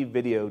HD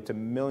video to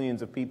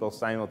millions of people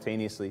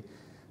simultaneously.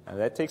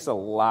 That takes a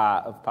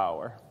lot of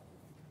power.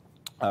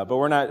 But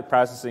we're not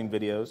processing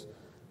videos.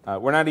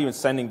 We're not even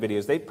sending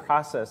videos. They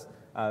process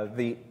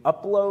the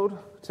upload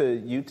to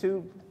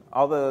YouTube,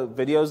 all the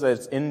videos that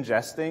it's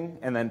ingesting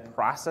and then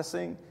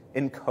processing,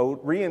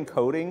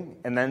 re-encoding,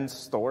 and then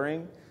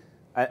storing,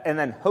 and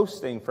then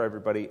hosting for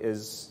everybody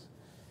is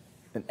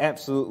an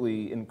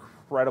absolutely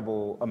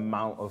incredible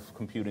amount of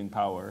computing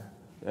power.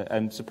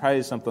 I'm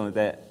surprised something like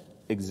that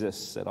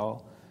exists at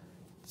all.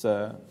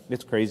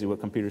 It's crazy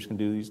what computers can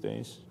do these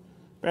days.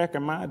 Back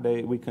in my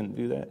day, we couldn't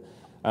do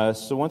that.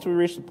 So once we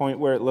reach the point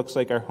where it looks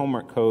like our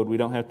homework code, we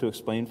don't have to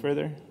explain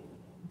further.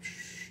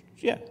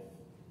 Yeah,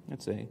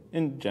 I'd say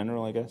in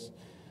general, I guess.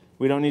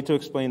 We don't need to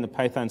explain the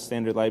Python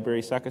standard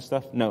library socket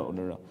stuff.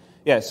 No.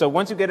 Yeah. So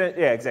once you get it,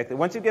 yeah, exactly.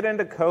 Once you get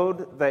into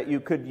code that you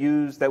could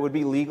use that would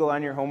be legal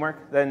on your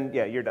homework, then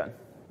yeah, you're done.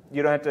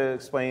 You don't have to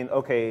explain.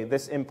 Okay,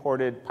 this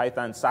imported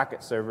Python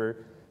socket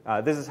server.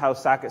 This is how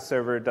socket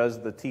server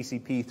does the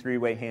TCP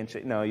 3-way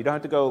handshake. No, you don't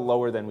have to go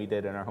lower than we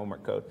did in our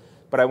homework code.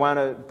 But I want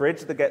to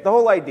bridge the gap. The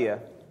whole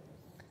idea,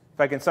 if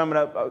I can sum it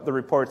up, the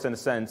reports in a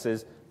sentence,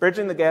 is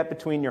bridging the gap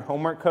between your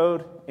homework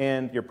code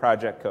and your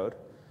project code.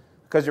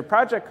 Because your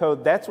project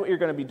code, that's what you're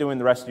going to be doing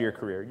the rest of your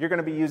career. You're going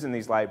to be using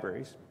these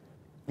libraries.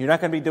 You're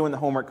not going to be doing the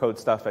homework code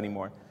stuff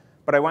anymore.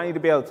 But I want you to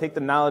be able to take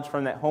the knowledge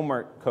from that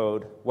homework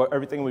code,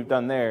 everything we've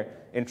done there,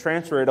 and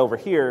transfer it over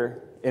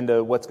here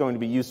into what's going to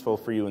be useful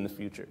for you in the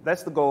future.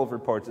 That's the goal of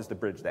reports, is to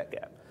bridge that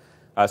gap.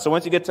 So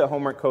once you get to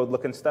homework code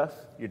looking stuff,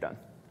 you're done.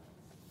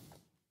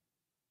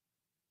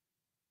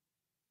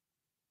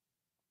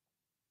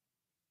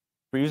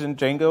 If we're using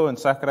Django and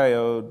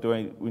Socket.io,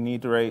 we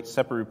need to write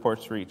separate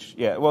reports for each?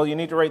 Yeah, well, you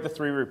need to write the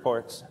 3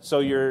 reports.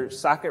 So your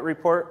socket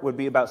report would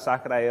be about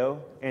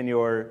Socket.io, and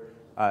your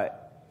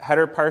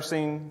header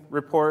parsing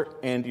report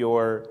and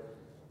your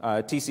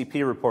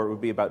TCP report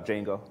would be about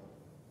Django.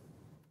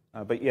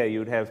 But yeah, you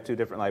would have two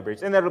different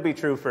libraries. And that'll be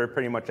true for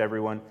pretty much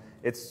everyone.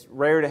 It's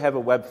rare to have a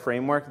web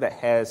framework that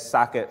has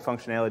socket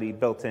functionality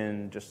built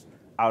in just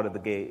out of the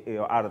gate,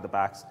 out of the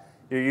box.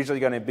 You're usually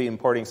going to be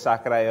importing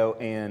Socket.io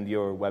and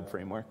your web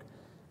framework.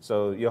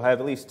 So you'll have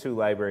at least two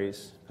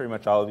libraries. Pretty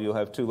much all of you will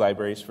have two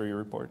libraries for your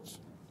reports.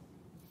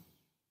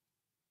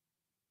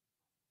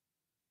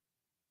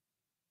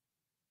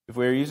 If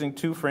we're using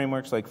two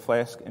frameworks like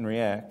Flask and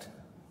React,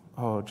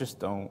 just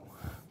don't.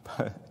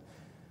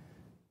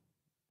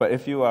 But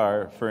if you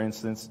are, for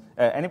instance,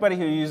 anybody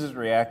who uses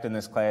React in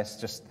this class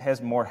just has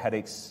more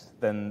headaches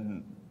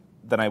than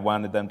I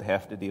wanted them to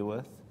have to deal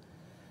with.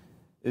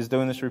 Is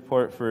doing this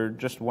report for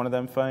just one of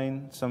them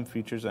fine? Some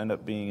features end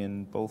up being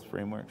in both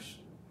frameworks.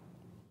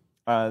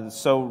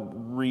 So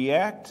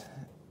React,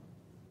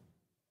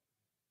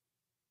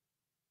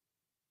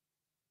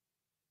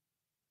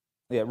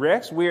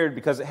 React's weird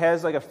because it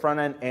has like a front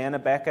end and a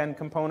back end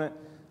component.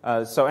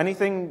 So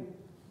anything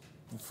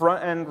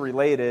front end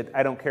related,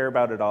 I don't care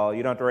about at all.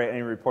 You don't have to write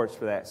any reports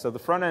for that. So the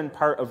front end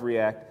part of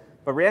React,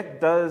 but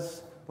React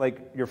does,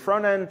 like your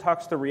front end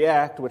talks to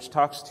React, which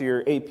talks to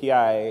your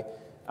API.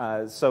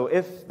 So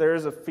if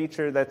there's a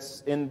feature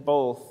that's in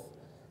both,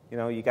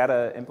 you got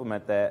to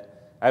implement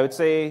that. I would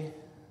say,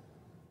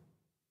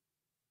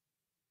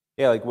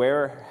 like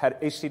where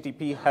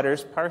HTTP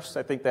headers parse,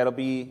 I think that'll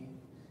be,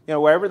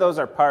 wherever those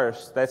are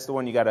parsed, that's the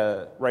one you got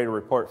to write a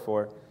report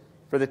for.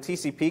 For the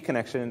TCP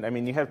connection,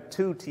 you have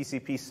two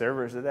TCP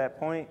servers at that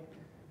point.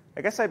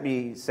 I guess I'd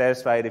be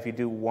satisfied if you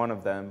do one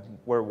of them,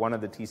 where one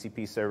of the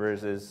TCP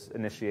servers is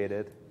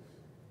initiated.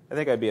 I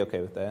think I'd be okay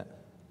with that.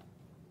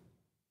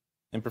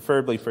 And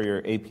preferably for your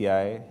API,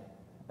 I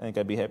think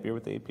I'd be happier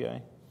with the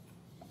API.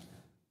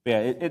 But yeah,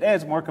 it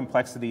adds more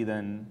complexity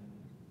than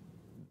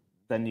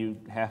you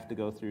have to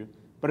go through.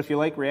 But if you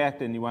like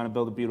React and you want to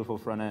build a beautiful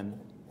front end,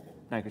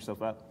 knock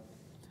yourself out.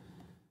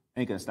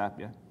 Ain't going to stop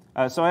you.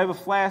 So I have a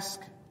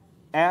Flask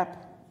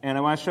app, and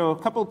I want to show a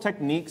couple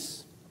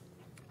techniques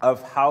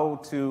of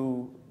how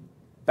to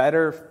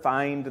better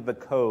find the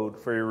code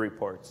for your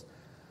reports.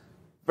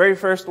 Very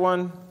first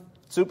one,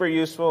 super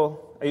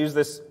useful. I use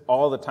this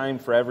all the time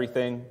for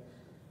everything.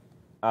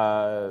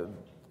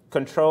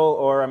 Control,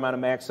 or I'm on a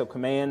Mac, so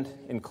Command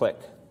and click.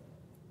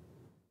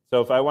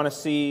 So if I want to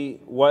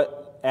see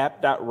what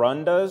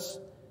app.run does,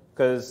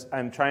 because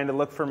I'm trying to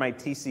look for my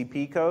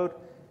TCP code,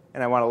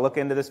 and I want to look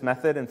into this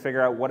method and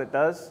figure out what it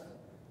does,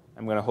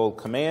 I'm going to hold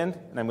Command,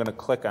 and I'm going to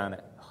click on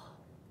it.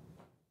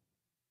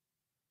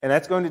 And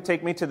that's going to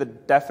take me to the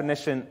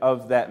definition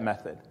of that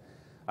method.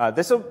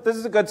 This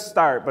is a good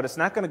start, but it's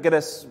not going to get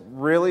us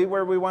really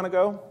where we want to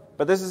go.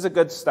 But this is a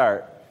good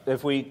start.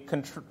 If we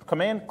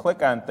Command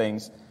click on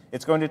things,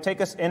 it's going to take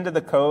us into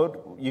the code.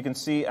 You can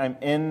see I'm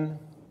in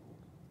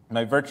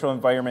my virtual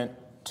environment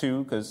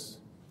 2, because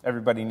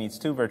everybody needs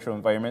 2 virtual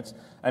environments.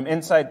 I'm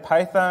inside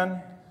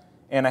Python,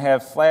 and I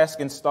have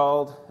Flask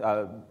installed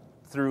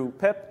through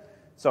pip.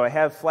 So I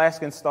have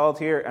Flask installed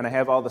here, and I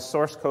have all the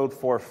source code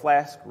for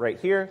Flask right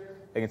here.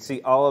 I can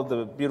see all of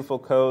the beautiful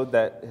code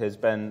that has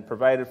been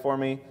provided for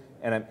me,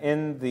 and I'm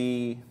in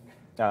the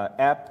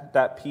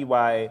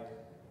app.py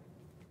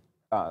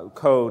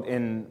code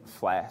in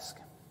Flask.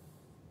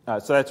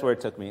 So that's where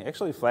it took me.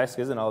 Actually, Flask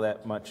isn't all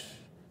that much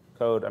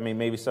code.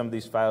 Maybe some of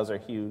these files are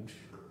huge.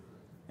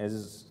 This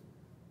is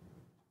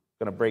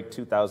going to break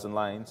 2,000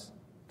 lines,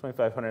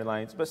 2,500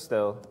 lines, but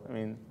still,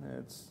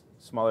 it's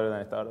smaller than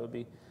I thought it would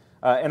be.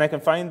 And I can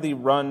find the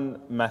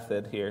run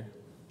method here.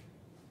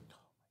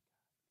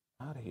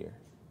 Out of here.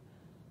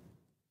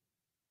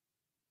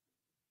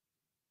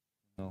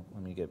 Oh,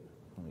 let me get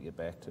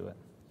back to it.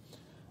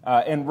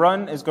 And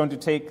run is going to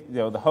take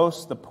the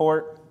host, the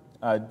port,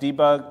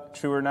 debug,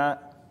 true or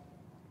not.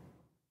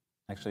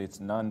 Actually, it's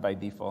none by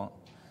default.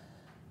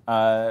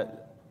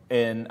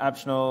 An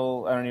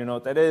optional, I don't even know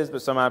what that is,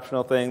 but some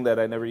optional thing that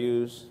I never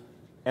use.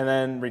 And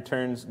then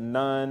returns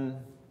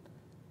none.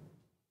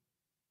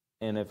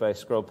 And if I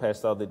scroll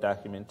past all the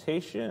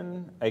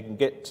documentation, I can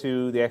get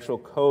to the actual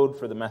code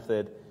for the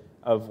method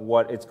of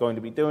what it's going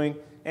to be doing.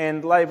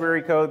 And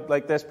library code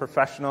like this,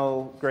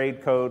 professional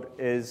grade code,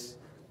 is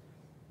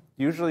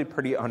usually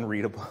pretty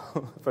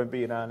unreadable, if I'm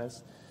being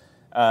honest.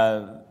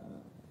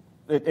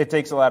 It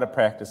takes a lot of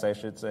practice, I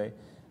should say.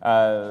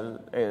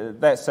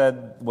 That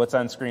said, what's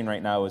on screen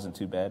right now isn't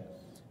too bad.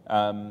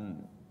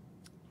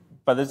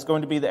 But it's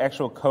going to be the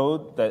actual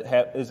code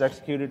that is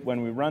executed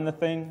when we run the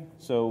thing.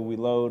 So we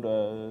load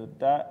a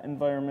dot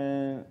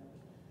environment,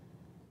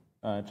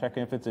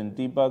 checking if it's in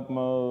debug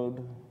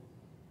mode,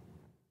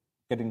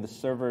 getting the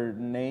server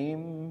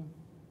name.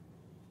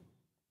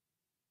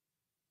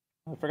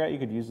 I forgot you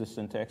could use this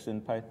syntax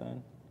in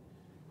Python.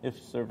 If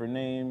server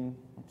name,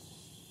 let's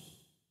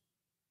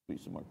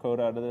squeeze some more code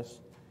out of this.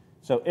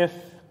 So if,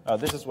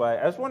 this is why,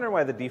 I was wondering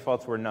why the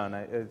defaults were none.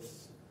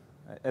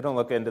 I don't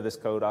look into this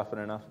code often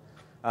enough.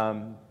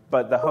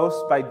 But the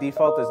host by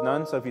default is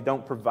none, so if you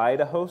don't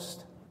provide a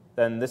host,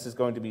 then this is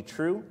going to be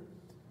true,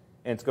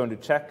 and it's going to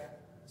check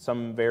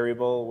some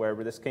variable,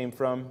 wherever this came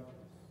from,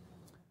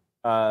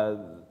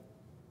 and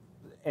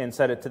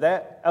set it to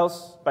that.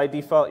 Else, by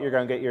default, you're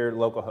going to get your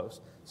local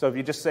host. So if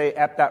you just say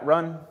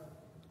app.run,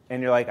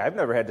 and you're like, I've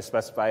never had to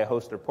specify a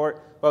host or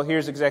port, well,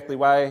 here's exactly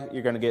why.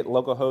 You're going to get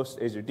localhost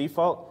as your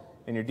default,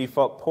 and your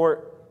default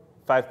port,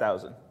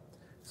 5,000.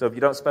 So if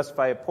you don't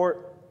specify a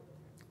port,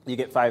 you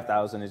get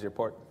 5,000 as your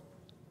port.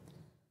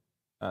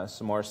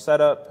 Some more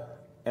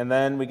setup, and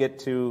then we get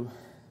to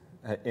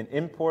an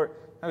import.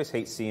 I always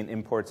hate seeing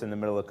imports in the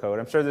middle of code.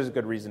 I'm sure there's a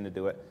good reason to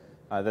do it,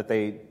 that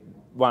they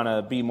want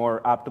to be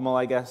more optimal,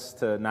 I guess,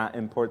 to not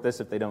import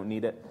this if they don't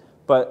need it.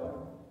 But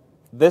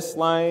this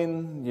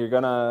line, you're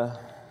going to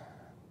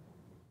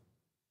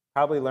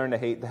probably learn to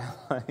hate that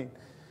line.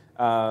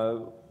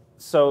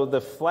 So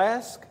the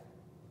Flask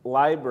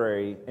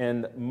library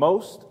and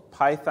most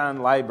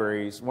Python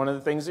libraries, one of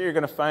the things that you're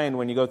going to find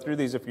when you go through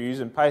these if you're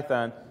using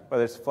Python,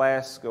 whether it's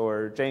Flask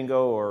or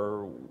Django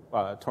or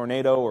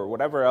Tornado or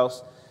whatever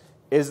else,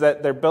 is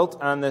that they're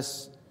built on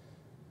this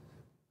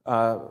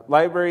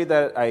library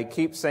that I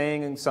keep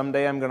saying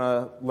someday I'm going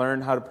to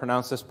learn how to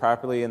pronounce this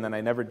properly, and then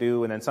I never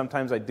do, and then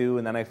sometimes I do,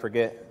 and then I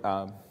forget.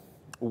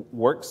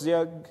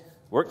 Workzug?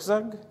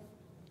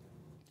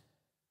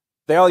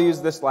 They all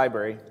use this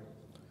library.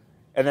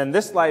 And then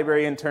this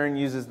library, in turn,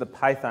 uses the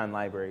Python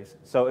libraries.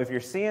 So if you're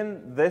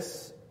seeing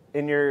this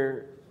in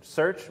your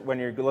search when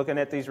you're looking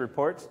at these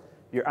reports,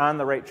 you're on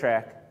the right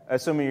track,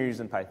 assuming you're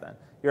using Python.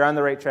 You're on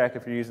the right track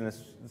if you're using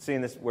this,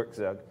 seeing this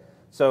workzug.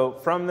 So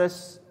from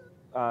this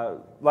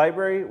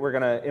library, we're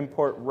going to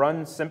import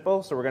run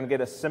simple. So we're going to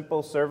get a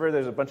simple server.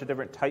 There's a bunch of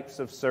different types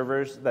of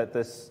servers that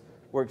this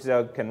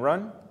workzug can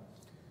run.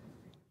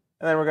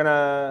 And then we're going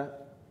to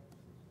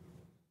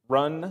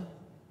run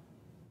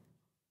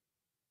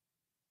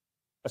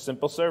a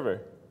simple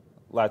server.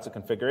 Lots of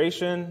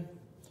configuration.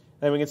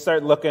 Then we can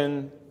start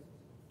looking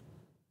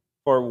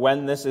for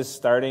when this is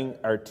starting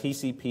our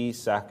TCP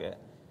socket.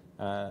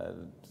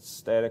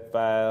 Static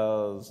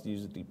files,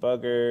 use a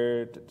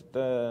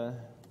debugger,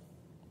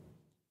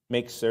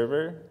 make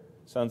server.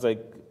 Sounds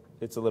like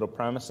it's a little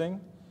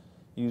promising.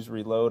 Use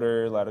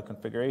reloader, a lot of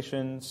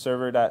configuration.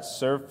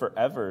 Server.serve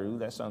forever. Ooh,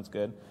 that sounds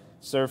good.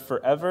 Serve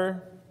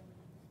forever.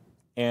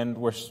 And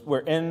we're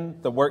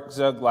in the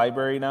workzug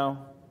library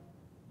now.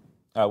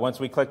 Once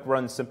we clicked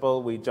Run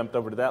Simple, we jumped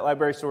over to that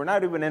library, so we're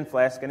not even in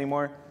Flask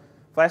anymore.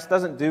 Flask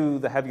doesn't do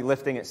the heavy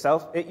lifting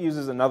itself. It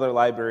uses another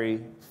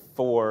library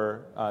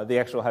for the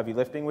actual heavy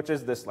lifting, which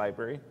is this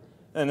library.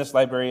 And this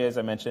library, as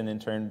I mentioned, in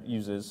turn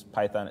uses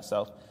Python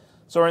itself.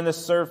 So we're in this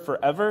serve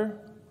forever.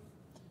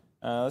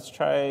 Let's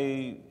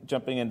try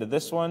jumping into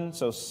this one.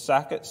 So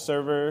socket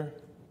server.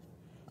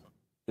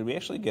 Did we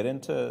actually get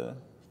into...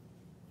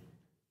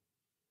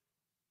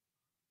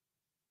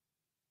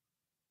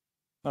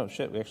 Oh,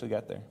 shit, we actually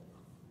got there.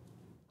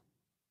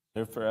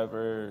 Serve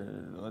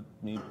forever, let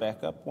me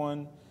back up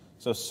one.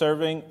 So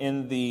serving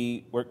in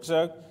the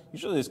workzug,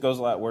 usually this goes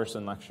a lot worse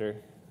in lecture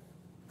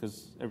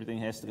because everything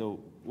has to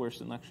go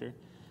worse in lecture.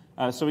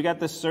 So we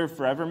got this serve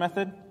forever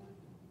method.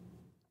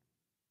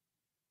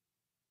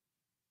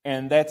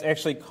 And that's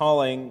actually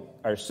calling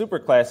our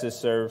superclass's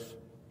serve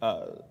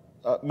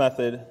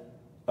method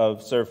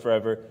of serve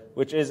forever,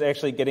 which is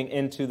actually getting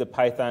into the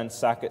Python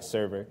socket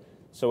server.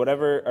 So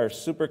whatever our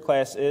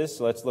superclass is,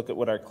 so let's look at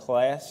what our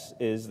class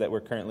is that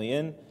we're currently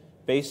in.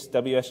 Base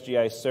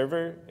WSGI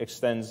server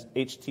extends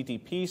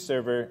HTTP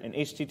server, and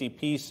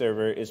HTTP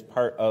server is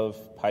part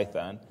of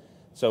Python.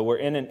 So we're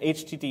in an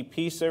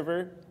HTTP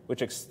server,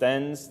 which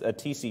extends a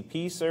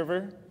TCP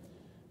server,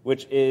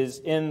 which is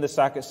in the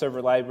socket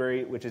server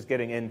library, which is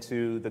getting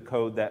into the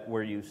code that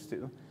we're used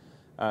to.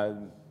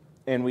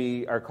 And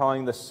we are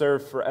calling the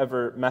serve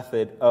forever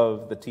method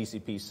of the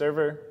TCP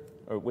server,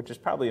 which is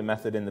probably a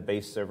method in the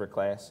base server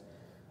class.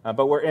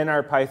 But we're in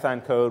our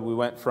Python code. We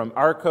went from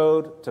our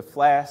code to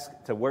Flask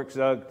to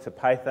workzug to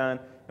Python,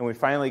 and we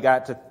finally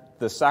got to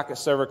the socket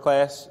server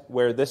class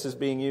where this is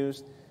being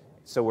used.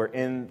 So we're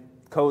in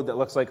code that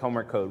looks like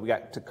homework code. We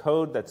got to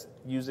code that's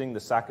using the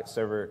socket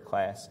server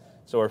class,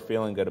 so we're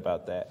feeling good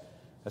about that.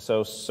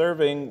 So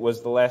serving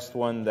was the last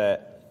one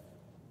that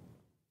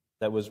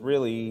was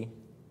really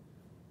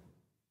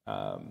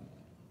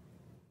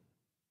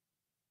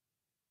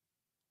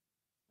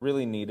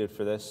really needed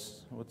for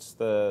this. What's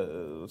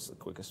the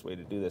quickest way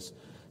to do this?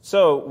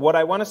 So what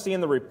I want to see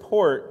in the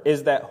report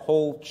is that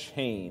whole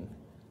chain.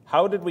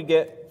 How did we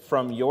get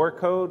from your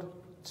code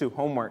to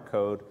homework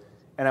code?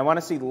 And I want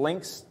to see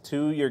links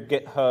to your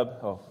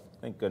GitHub. Oh,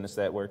 thank goodness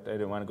that worked. I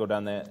didn't want to go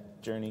down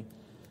that journey.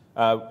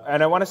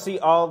 And I want to see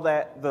all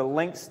that, the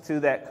links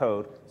to that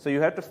code. So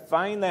you have to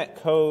find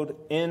that code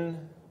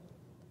in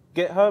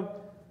GitHub.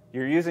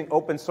 You're using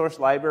open source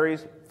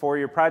libraries for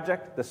your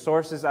project. The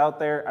source is out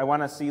there. I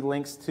want to see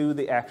links to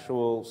the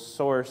actual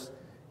source.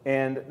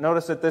 And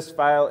notice that this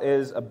file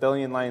is 1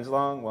 billion lines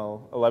long,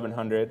 well,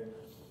 1,100.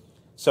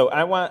 So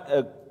I want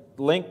a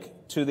link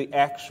to the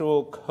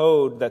actual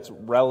code that's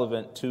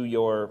relevant to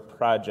your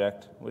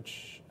project,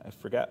 which I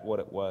forgot what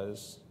it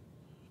was.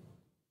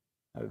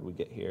 How did we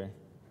get here?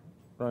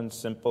 Run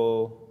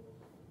simple.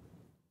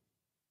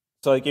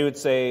 So like you would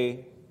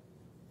say,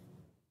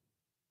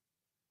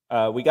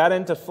 we got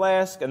into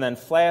Flask, and then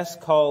Flask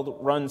called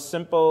run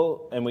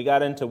simple, and we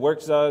got into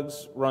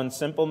workzug's run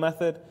simple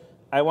method.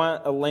 I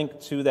want a link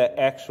to that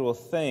actual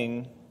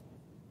thing,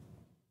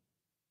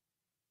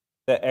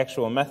 that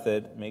actual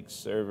method, make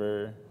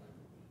server,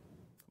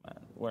 come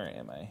on, where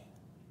am I?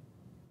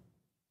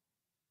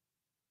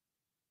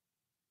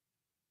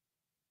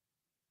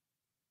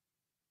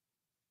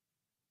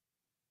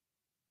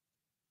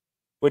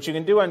 What you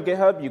can do on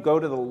GitHub, you go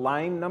to the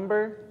line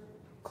number,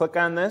 click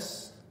on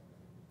this,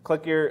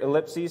 click your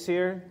ellipses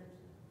here,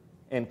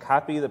 and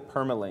copy the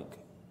permalink.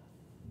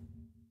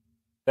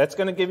 That's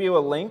going to give you a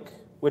link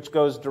which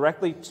goes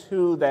directly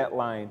to that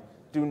line.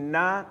 Do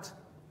not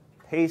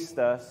paste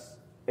us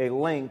a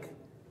link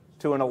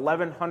to an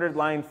 1,100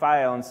 line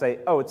file and say,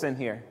 oh, it's in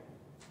here.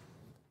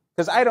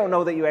 Because I don't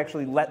know that you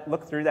actually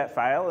look through that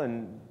file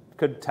and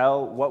could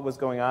tell what was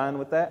going on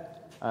with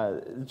that.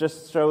 It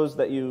just shows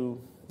that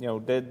you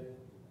did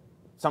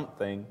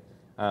something,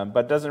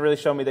 but doesn't really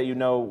show me that you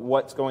know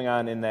what's going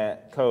on in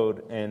that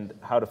code and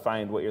how to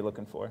find what you're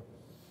looking for.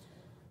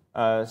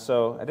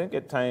 So I didn't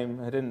get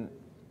time, I didn't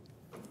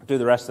do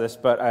the rest of this,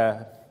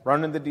 but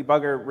running the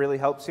debugger really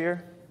helps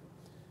here.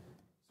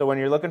 So when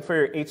you're looking for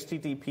your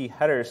HTTP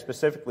header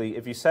specifically,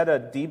 if you set a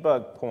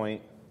debug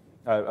point,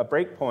 a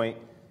breakpoint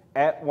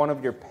at one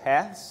of your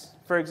paths,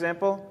 for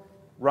example,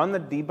 run the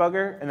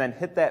debugger and then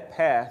hit that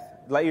path,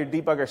 let your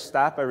debugger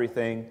stop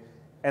everything,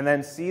 and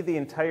then see the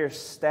entire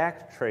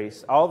stack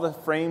trace, all the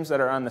frames that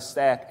are on the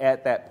stack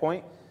at that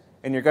point,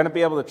 and you're going to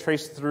be able to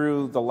trace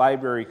through the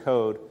library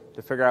code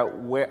to figure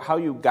out how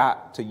you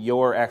got to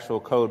your actual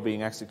code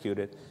being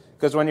executed.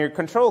 Because when you're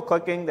control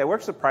clicking, that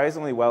works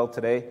surprisingly well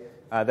today,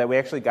 that we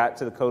actually got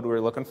to the code we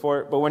were looking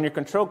for. But when you're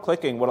control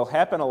clicking, what will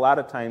happen a lot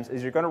of times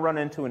is you're going to run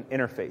into an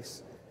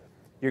interface.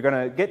 You're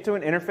going to get to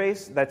an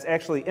interface that's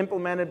actually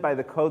implemented by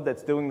the code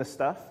that's doing the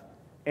stuff,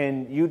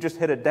 and you just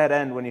hit a dead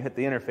end when you hit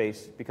the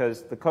interface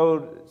because the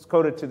code is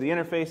coded to the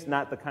interface,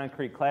 not the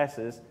concrete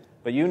classes,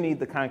 but you need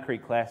the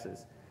concrete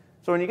classes.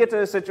 So when you get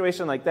to a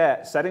situation like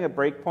that, setting a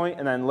breakpoint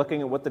and then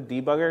looking at what the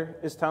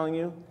debugger is telling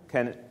you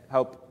can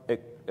help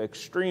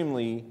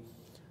extremely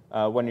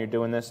when you're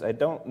doing this. I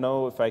don't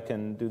know if I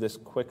can do this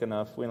quick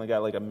enough. We only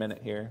got like a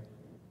minute here.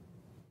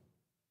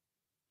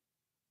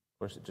 Of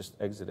course, it just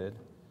exited.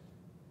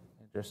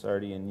 Address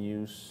already in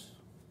use.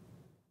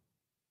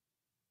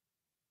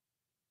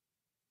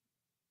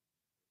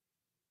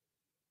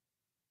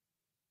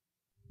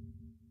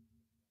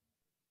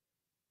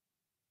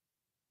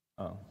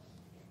 Oh.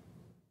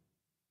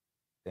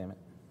 Damn it.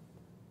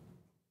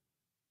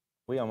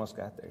 We almost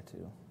got there,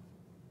 too.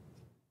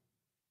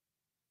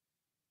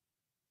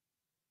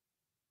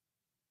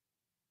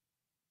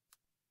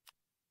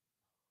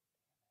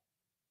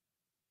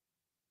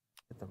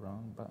 Hit the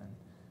wrong button.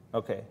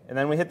 Okay, and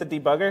then we hit the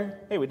debugger.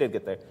 Hey, we did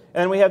get there. And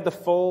then we have the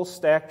full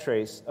stack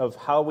trace of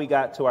how we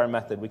got to our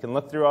method. We can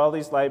look through all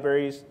these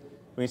libraries.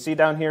 We see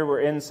down here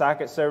we're in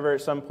socket server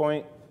at some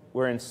point.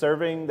 We're in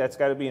serving. That's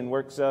got to be in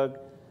workzug.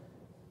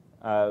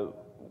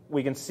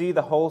 We can see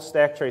the whole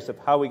stack trace of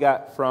how we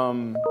got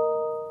from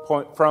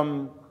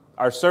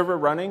our server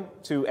running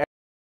to